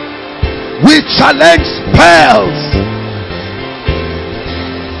 We challenge spells.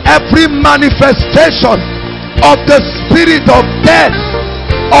 Every manifestation of the spirit of death,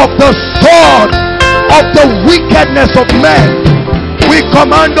 of the sword, of the wickedness of men, we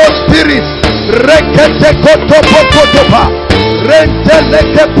command those spirits. Rekete kotopokotopa.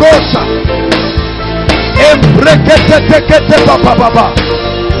 Renteleke prosa. Embrekete tekete papababa.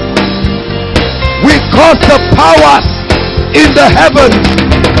 We cause the powers in the heavens.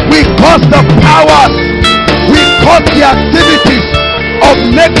 We cause the powers. We cause the activities of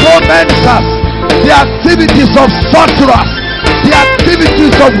necromancers, the activities of sorcerers, the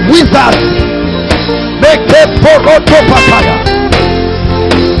activities of wizards.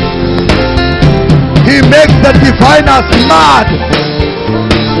 He makes the diviners mad.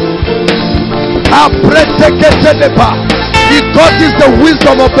 He causes the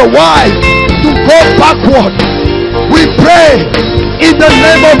wisdom of the wise to go backward. We pray in the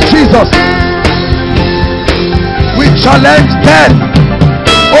name of Jesus. We challenge death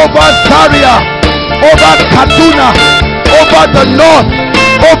over Zaria, over Kaduna, over the north,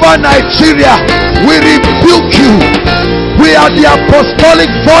 over Nigeria. We rebuke you. We are the apostolic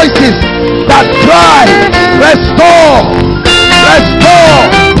voices that cry, restore, restore,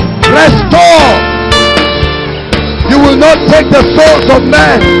 restore. You will not take the souls of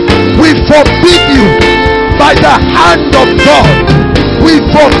men. We forbid you by the hand of God. We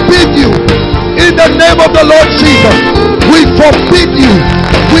forbid you in the name of the Lord Jesus. We forbid you.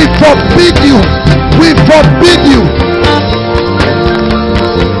 We forbid you. We forbid you.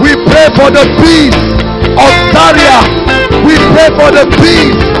 We pray for the peace of Zaria. We pray for the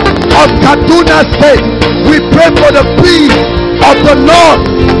peace of Kaduna State. We pray for the peace of the north.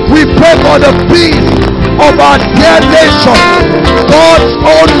 We pray for the peace of our dear nation, God's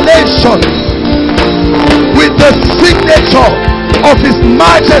own nation, with the signature of His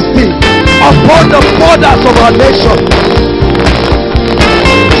Majesty upon the borders of our nation.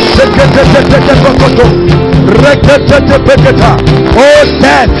 Oh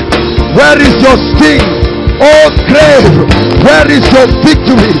death, where is your sting? Oh grave, where is your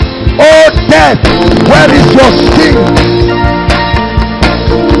victory? Oh death, where is your sting?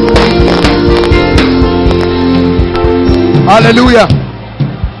 Hallelujah.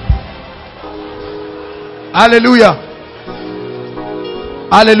 Hallelujah.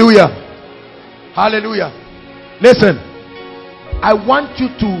 Hallelujah. Hallelujah. Listen, I want you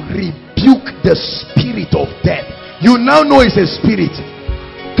to rebuke the spirit of death. You now know it's a spirit.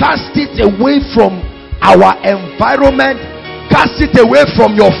 Cast it away from our environment. Cast it away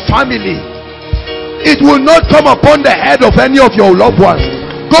from your family. It will not come upon the head of any of your loved ones.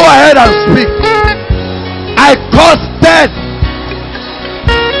 Go ahead and speak. I cause death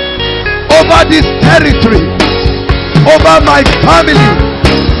over this territory, over my family.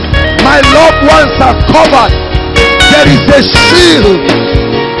 My loved ones are covered. There is a shield.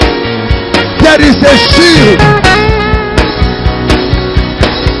 There is a shield.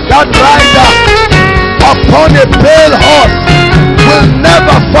 That rider upon a pale horse will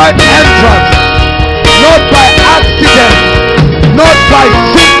never find entrance, not by accident, not by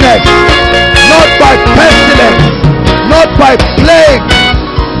sickness, not by pestilence, not by plague.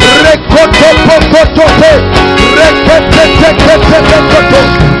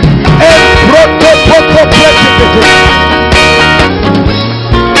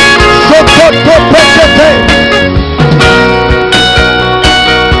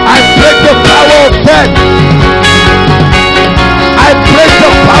 I break the power of death. I break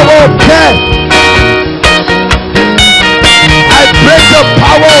the power of death. I break the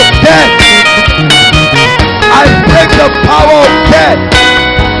power of death. I break the power of death.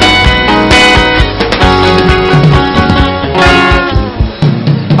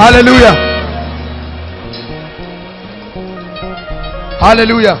 Hallelujah.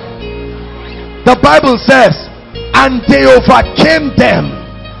 Hallelujah. The Bible says, and they overcame them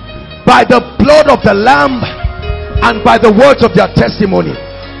by the blood of the Lamb and by the words of their testimony.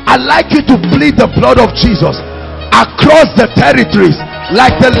 I'd like you to plead the blood of Jesus across the territories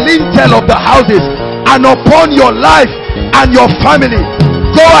like the lintel of the houses and upon your life and your family.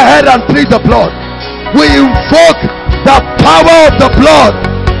 Go ahead and plead the blood. We invoke the power of the blood.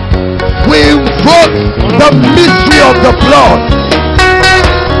 We invoke the mystery of the blood.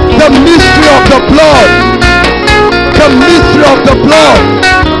 The mystery of the blood. The mystery of the blood.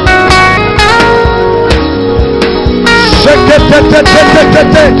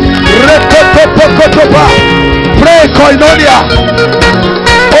 Pray, Koinonia.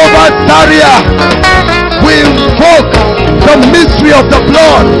 Over Zaria, we invoke the mystery of the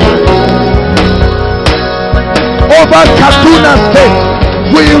blood. Over Kaduna State,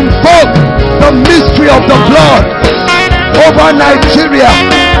 we invoke the mystery of the blood. Over Nigeria,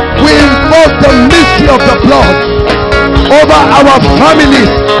 we invoke the mystery of the blood. Over our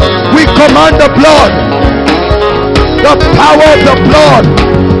families, we command the blood, the power of the blood.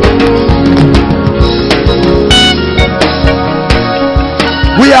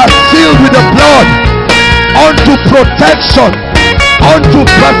 We are sealed with the blood unto protection, unto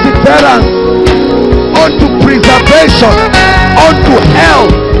perseverance, unto preservation, unto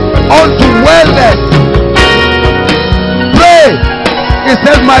health, unto wellness. Pray. He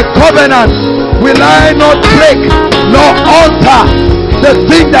says, my covenant will I not break nor alter the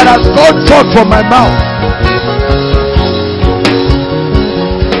thing that has gone forth from my mouth.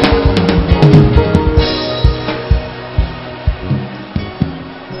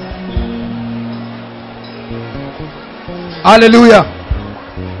 Hallelujah.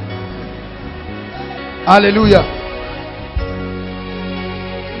 Hallelujah.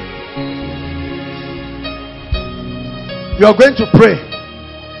 You are going to pray.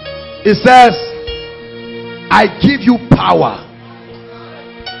 It says, I give you power.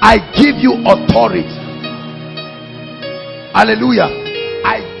 I give you authority. Hallelujah.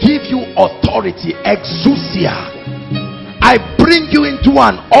 I give you authority. Exousia. I bring you into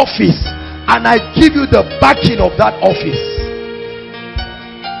an office and I give you the backing of that office.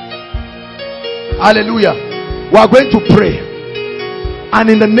 Hallelujah. We are going to pray, and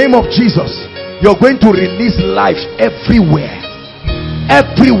in the name of Jesus, you're going to release life everywhere.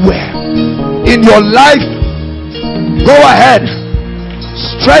 Everywhere in your life. Go ahead,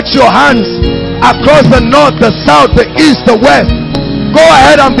 stretch your hands across the north, the south, the east, the west. Go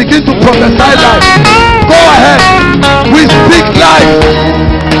ahead and begin to prophesy life. Go ahead. We speak life.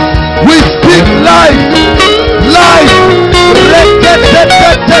 We speak life. Life.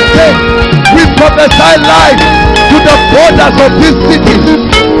 We prophesy life to the borders of this city.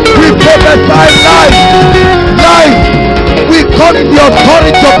 We prophesy life. Life. We call it the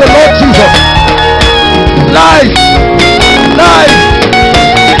authority of the Lord Jesus. Life. Life.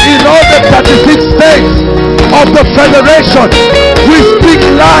 In all the 36 states of the federation, we speak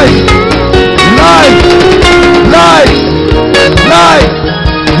life. Life. Life. Life.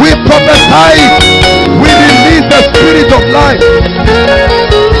 We prophesy it. We release the spirit of life.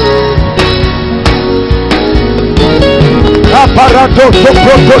 Aparatos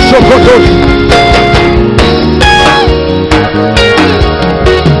sokotos sokotos.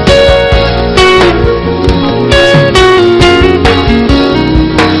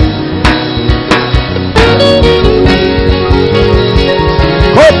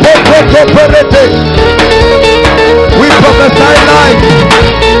 We prophesy life.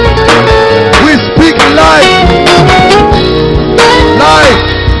 We speak life. Life.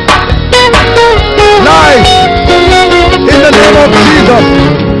 Life. In the name of Jesus,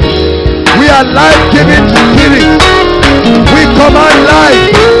 we are life-giving spirits. We command life.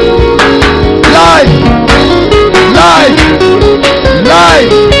 Life. Life.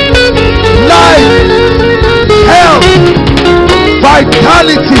 Life. Life. Health.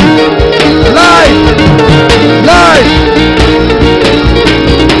 Vitality. Life. Life.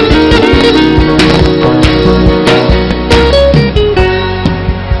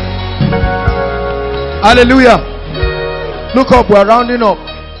 Hallelujah. Look up, we're rounding up.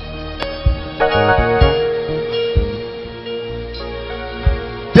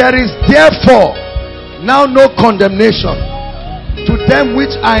 There is therefore now no condemnation to them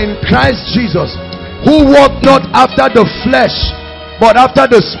which are in Christ Jesus, who walk not after the flesh but after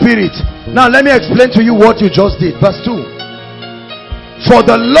the spirit. Now let me explain to you what you just did. Verse 2. For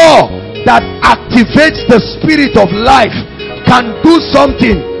the law that activates the spirit of life can do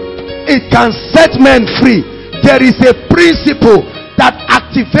something. It can set men free. There is a principle that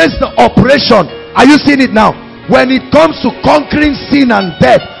activates the operation. Are you seeing it now? When it comes to conquering sin and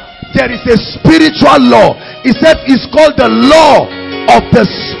death, there is a spiritual law. It says it's called the law of the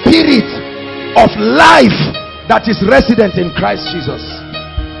spirit of life that is resident in Christ Jesus.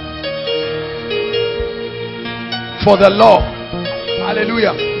 For the law.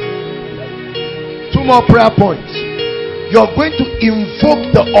 Hallelujah. 2 more prayer points. You're going to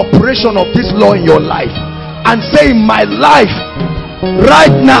invoke the operation of this law in your life and say, in my life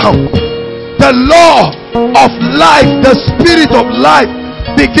right now, the law of life, the spirit of life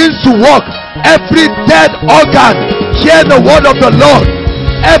begins to work. Every dead organ, hear the word of the Lord.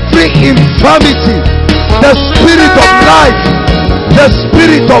 Every infirmity, the spirit of life, the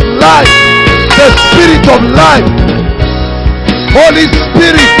spirit of life, the Spirit of life. Holy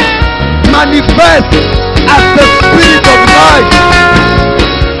Spirit, manifest as the Spirit of life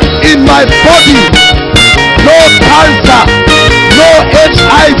in my body. No cancer, no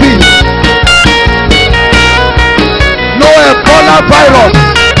HIV, no Ebola virus,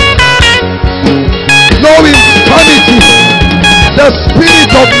 no infirmity. The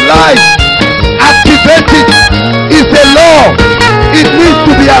Spirit of life, activated, is a law. It needs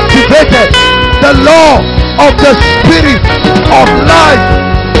to be activated. The law of the Spirit of life,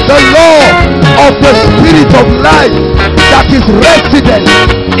 the law of the Spirit of life that is resident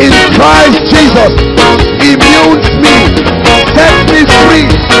in Christ Jesus immunes me, sets me free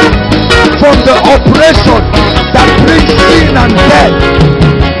from the oppression that brings sin and death.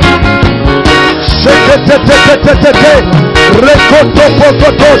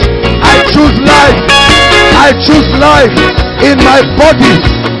 I choose life. I choose life in my body.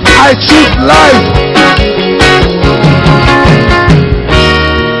 I choose life.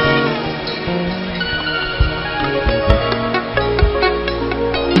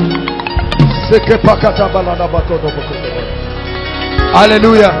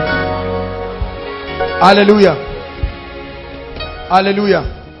 Hallelujah. Hallelujah. Hallelujah.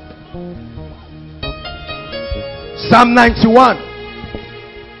 Psalm 91.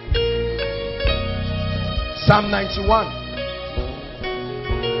 Psalm 91.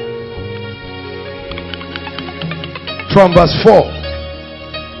 From verse 4.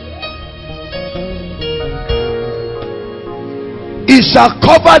 He shall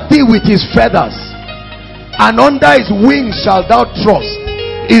cover thee with his feathers, and under his wings shalt thou trust.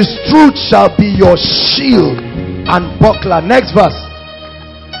 His truth shall be your shield and buckler. Next verse.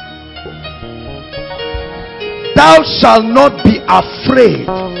 Thou shalt not be afraid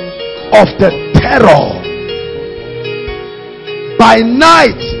of the terror by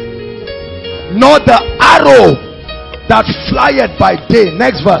night, nor the arrow that flieth by day.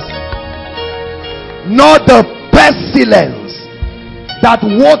 Next verse. Nor the pestilence that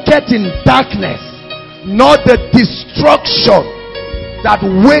walketh in darkness, nor the destruction that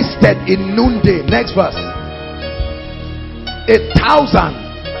wasted in noonday. Next verse. 1,000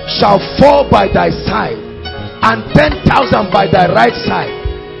 shall fall by thy side, and 10,000 by thy right side,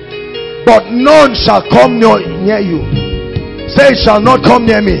 but none shall come near you. Say, it shall not come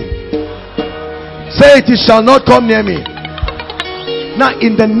near me. Say, it shall not come near me. Now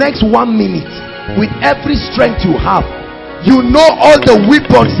in the next 1 minute, with every strength you have, you know all the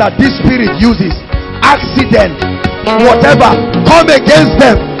weapons that this spirit uses. Accident, whatever, come against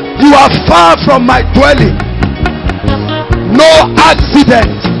them. You are far from my dwelling. No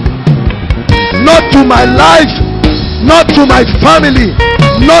accident, not to my life, not to my family,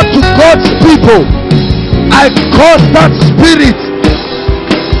 not to God's people. I curse that spirit.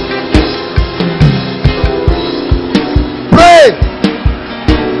 Pray.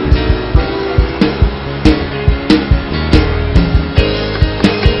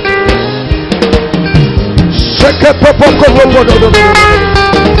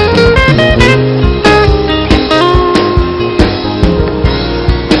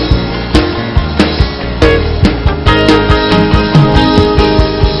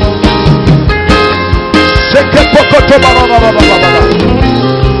 No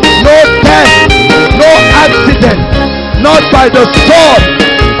death, no accident, not by the sword,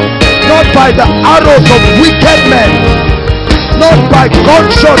 not by the arrows of wicked men, not by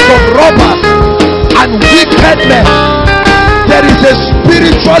gunshots of robbers and wicked men. There is a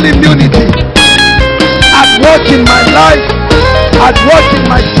spiritual immunity at work in my life, at work in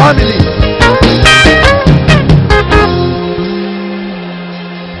my family.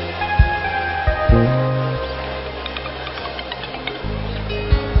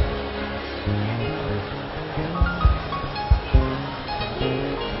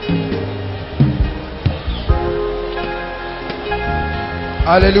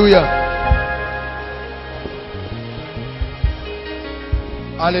 Hallelujah.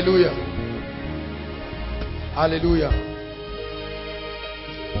 Hallelujah. Hallelujah.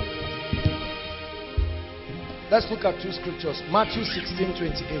 Let's look at two scriptures. Matthew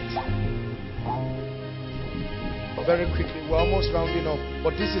 16:28. Very quickly, we're almost rounding up,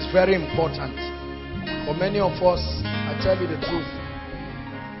 but this is very important. For many of us, I tell you the truth,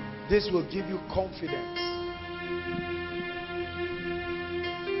 this will give you confidence.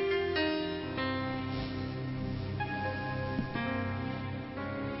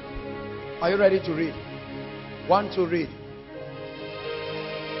 Are you ready to read? Want to read?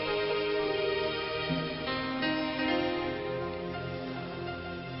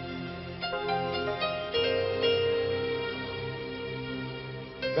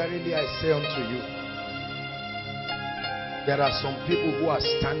 Verily I say unto you, there are some people who are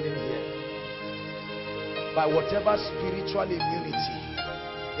standing here. By whatever spiritual immunity,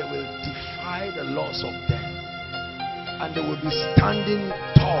 they will defy the laws of death. And they will be standing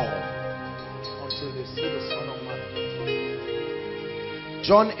tall until they see the Son of Man.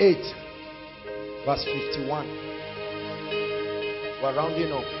 John 8, verse 51. We're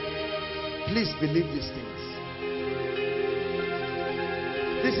rounding up. Please believe these things.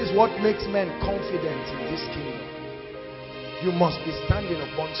 This is what makes men confident in this kingdom. You must be standing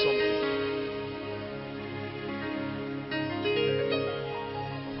upon something.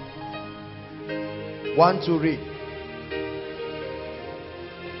 One to read.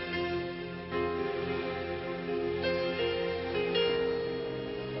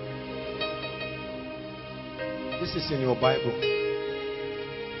 This is in your Bible.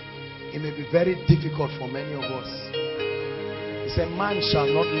 It may be very difficult for many of us. He said, man shall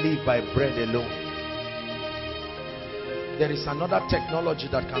not live by bread alone. There is another technology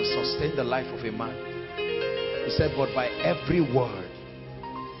that can sustain the life of a man. He said, but by every word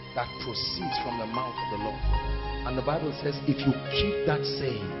that proceeds from the mouth of the Lord. And the Bible says, if you keep that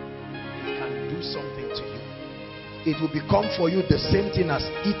saying, it can do something to you. It will become for you the same thing as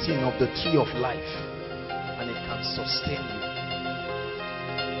eating of the tree of life. And it can sustain you.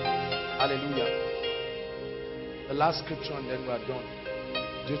 Hallelujah. The last scripture and then we are done.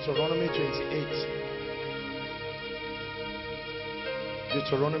 Deuteronomy 28.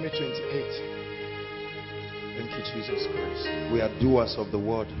 Deuteronomy 28. Thank you, Jesus Christ. We are doers of the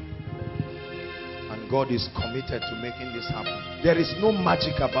word. And God is committed to making this happen. There is no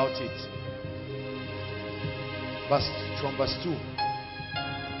magic about it. From verse 2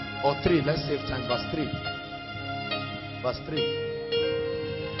 or 3. Let's save time. Verse 3. Verse 3.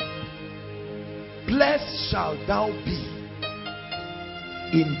 Blessed shall thou be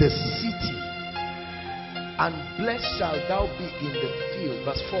in the city, and blessed shall thou be in the field.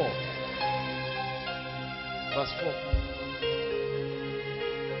 Verse 4. Verse 4.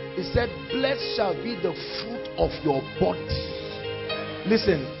 He said, blessed shall be the fruit of your body.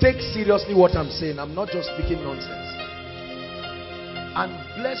 Listen, take seriously what I'm saying. I'm not just speaking nonsense. And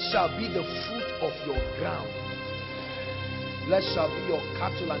blessed shall be the fruit of your ground. Blessed shall be your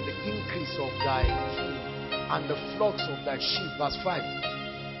cattle and the increase of thy king and the flocks of thy sheep. Verse 5.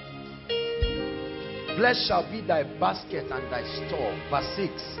 Blessed shall be thy basket and thy store. Verse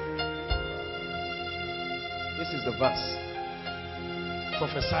 6. This is the verse.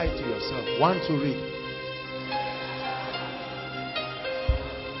 Prophesy to yourself. One to read.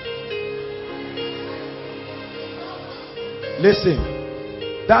 Listen.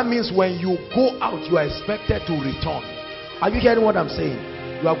 That means when you go out, you are expected to return. Are you hearing what I'm saying?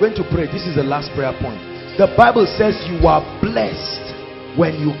 You are going to pray. This is the last prayer point. The Bible says you are blessed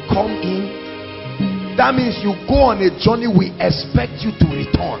when you come in. That means you go on a journey, we expect you to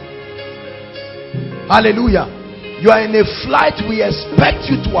return. Hallelujah. You are in a flight, we expect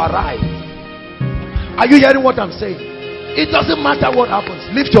you to arrive. Are you hearing what I'm saying? It doesn't matter what happens.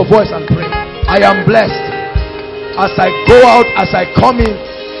 Lift your voice and pray. I am blessed. As I go out, as I come in,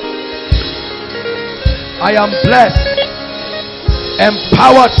 I am blessed.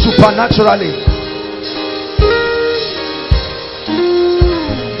 Empowered supernaturally.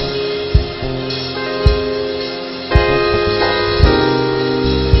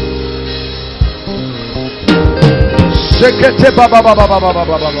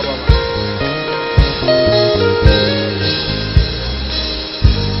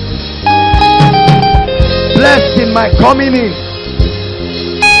 Blessed in my coming in,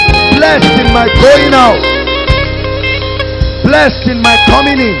 blessed in my going out, blessed in my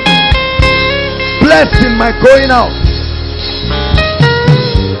coming in, blessed in my going out.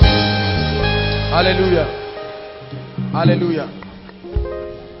 Hallelujah. Hallelujah.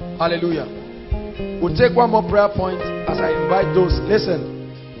 Hallelujah. We'll take one more prayer point as I invite those.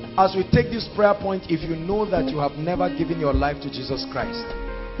 Listen, as we take this prayer point, if you know that you have never given your life to Jesus Christ,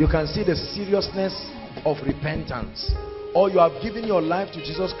 you can see the seriousness of repentance. Or you have given your life to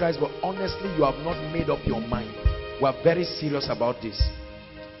Jesus Christ, but honestly you have not made up your mind. We are very serious about this.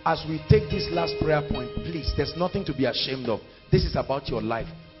 As we take this last prayer point, please, there's nothing to be ashamed of. This is about your life.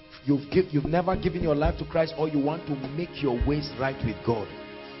 You've never given your life to Christ, or you want to make your ways right with God.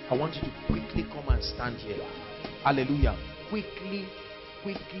 I want you to quickly come and stand here. Hallelujah. Quickly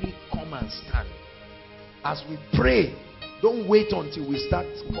come and stand. As we pray, don't wait until we start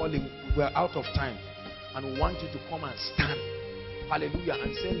calling. We're out of time. And we want you to come and stand. Hallelujah.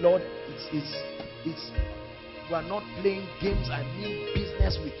 And say, Lord, we are not playing games. I mean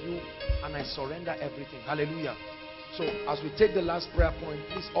business with you. And I surrender everything. Hallelujah. So as we take the last prayer point,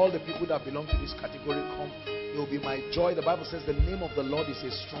 please, all the people that belong to this category come. It will be my joy. The Bible says the name of the Lord is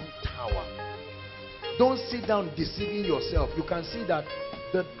a strong tower. Don't sit down deceiving yourself. You can see that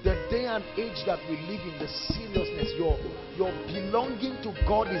the day and age that we live in, the seriousness, your belonging to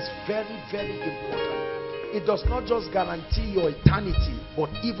God is very, very important. It does not just guarantee your eternity, but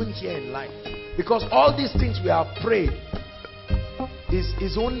even here in life. Because all these things we have prayed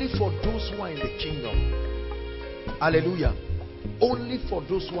is only for those who are in the kingdom. Hallelujah. Only for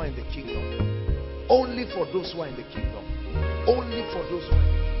those who are in the kingdom. Only for those who are in the kingdom. Only for those who are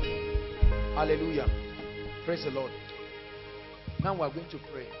in the kingdom. Hallelujah. Praise the Lord. Now we are going to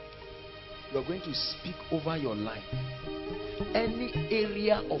pray. You are going to speak over your life. Any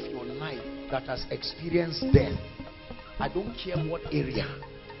area of your life that has experienced death, I don't care what area,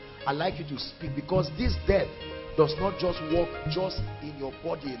 I like you to speak, because this death does not just work just in your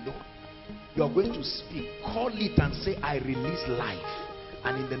body alone. You are going to speak. Call it and say, I release life.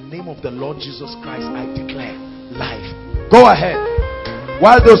 And in the name of the Lord Jesus Christ, I declare life. Go ahead.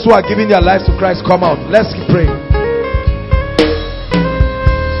 While those who are giving their lives to Christ come out, let's keep praying.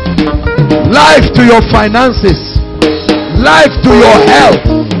 Life to your finances. Life to your health.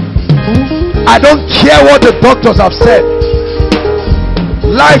 I don't care what the doctors have said.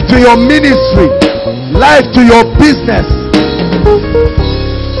 Life to your ministry. Life to your business.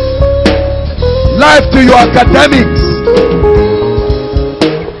 Life to your academics.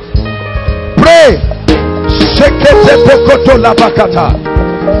 Pray.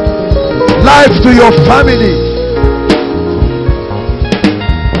 Life to your family.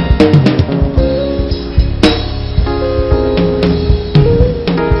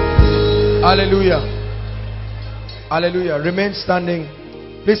 Hallelujah. Hallelujah. Remain standing.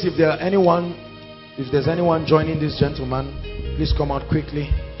 Please, if there's anyone joining this gentleman, please come out quickly.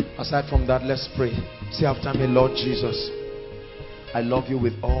 Aside from that, let's pray. Say after me, Lord Jesus, I love you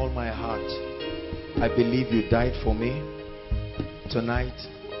with all my heart. I believe you died for me. Tonight,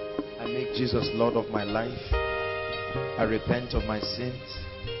 I make Jesus Lord of my life. I repent of my sins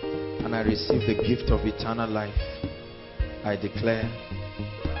and I receive the gift of eternal life. I declare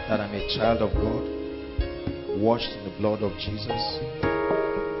that I'm a child of God, washed in the blood of Jesus.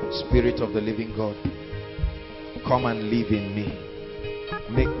 Spirit of the living God, come and live in me.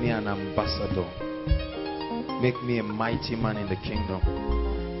 Make me an ambassador. Make me a mighty man in the kingdom.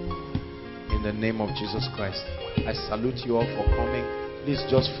 In the name of Jesus Christ. I salute you all for coming. Please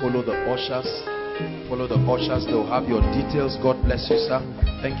just follow the ushers. Follow the ushers. They'll have your details. God bless you, sir.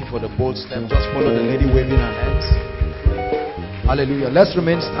 Thank you for the bold step. Just follow the lady waving her hands. Hallelujah. Let's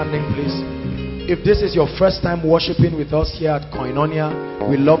remain standing, please. If this is your first time worshiping with us here at Koinonia,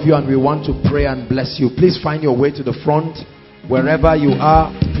 we love you and we want to pray and bless you. Please find your way to the front. Wherever you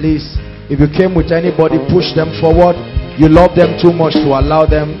are, please, if you came with anybody, push them forward. You love them too much to allow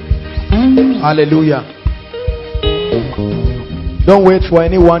them. Hallelujah. Don't wait for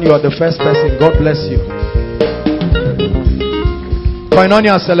anyone. You are the first person. God bless you.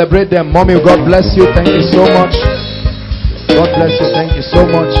 Koinonia, celebrate them. Mommy, God bless you. Thank you so much. God bless you. Thank you so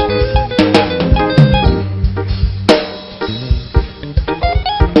much.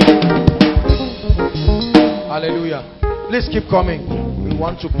 Hallelujah. Please keep coming. We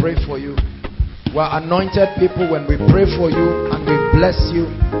want to pray for you. We're anointed people. When we pray for you and we bless you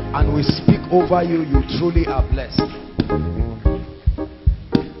and we speak over you, you truly are blessed.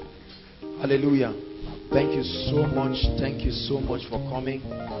 Hallelujah. Thank you so much. Thank you so much for coming.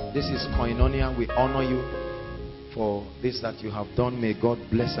 This is Koinonia. We honor you for this that you have done. May God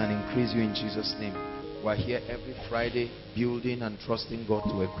bless and increase you in Jesus' name. We're here every Friday building and trusting God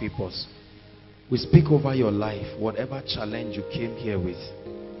to equip us. We speak over your life. Whatever challenge you came here with,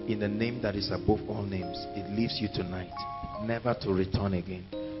 in the name that is above all names, it leaves you tonight, never to return again.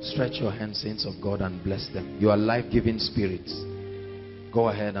 Stretch your hands, saints of God, and bless them. You are life-giving spirits. Go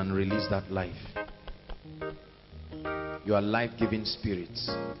ahead and release that life. You are life-giving spirits.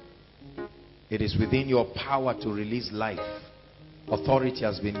 It is within your power to release life. Authority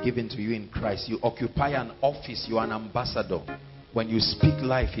has been given to you in Christ. You occupy an office. You are an ambassador. When you speak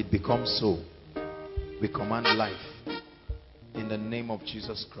life, it becomes so. We command life in the name of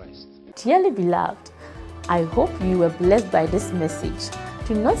Jesus Christ. Dearly beloved, I hope you were blessed by this message.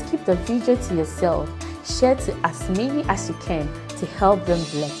 Do not keep the video to yourself. Share to as many as you can to help them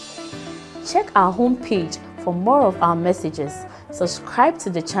bless. Check our homepage for more of our messages. Subscribe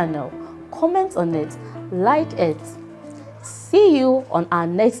to the channel. Comment on it. Like it. See you on our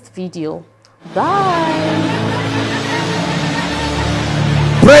next video. Bye.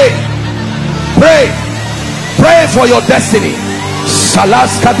 Pray. Pray for your destiny.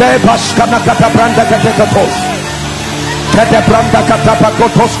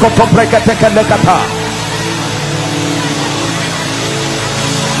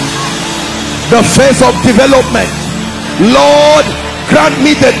 The phase of development. Lord, grant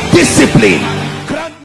me the discipline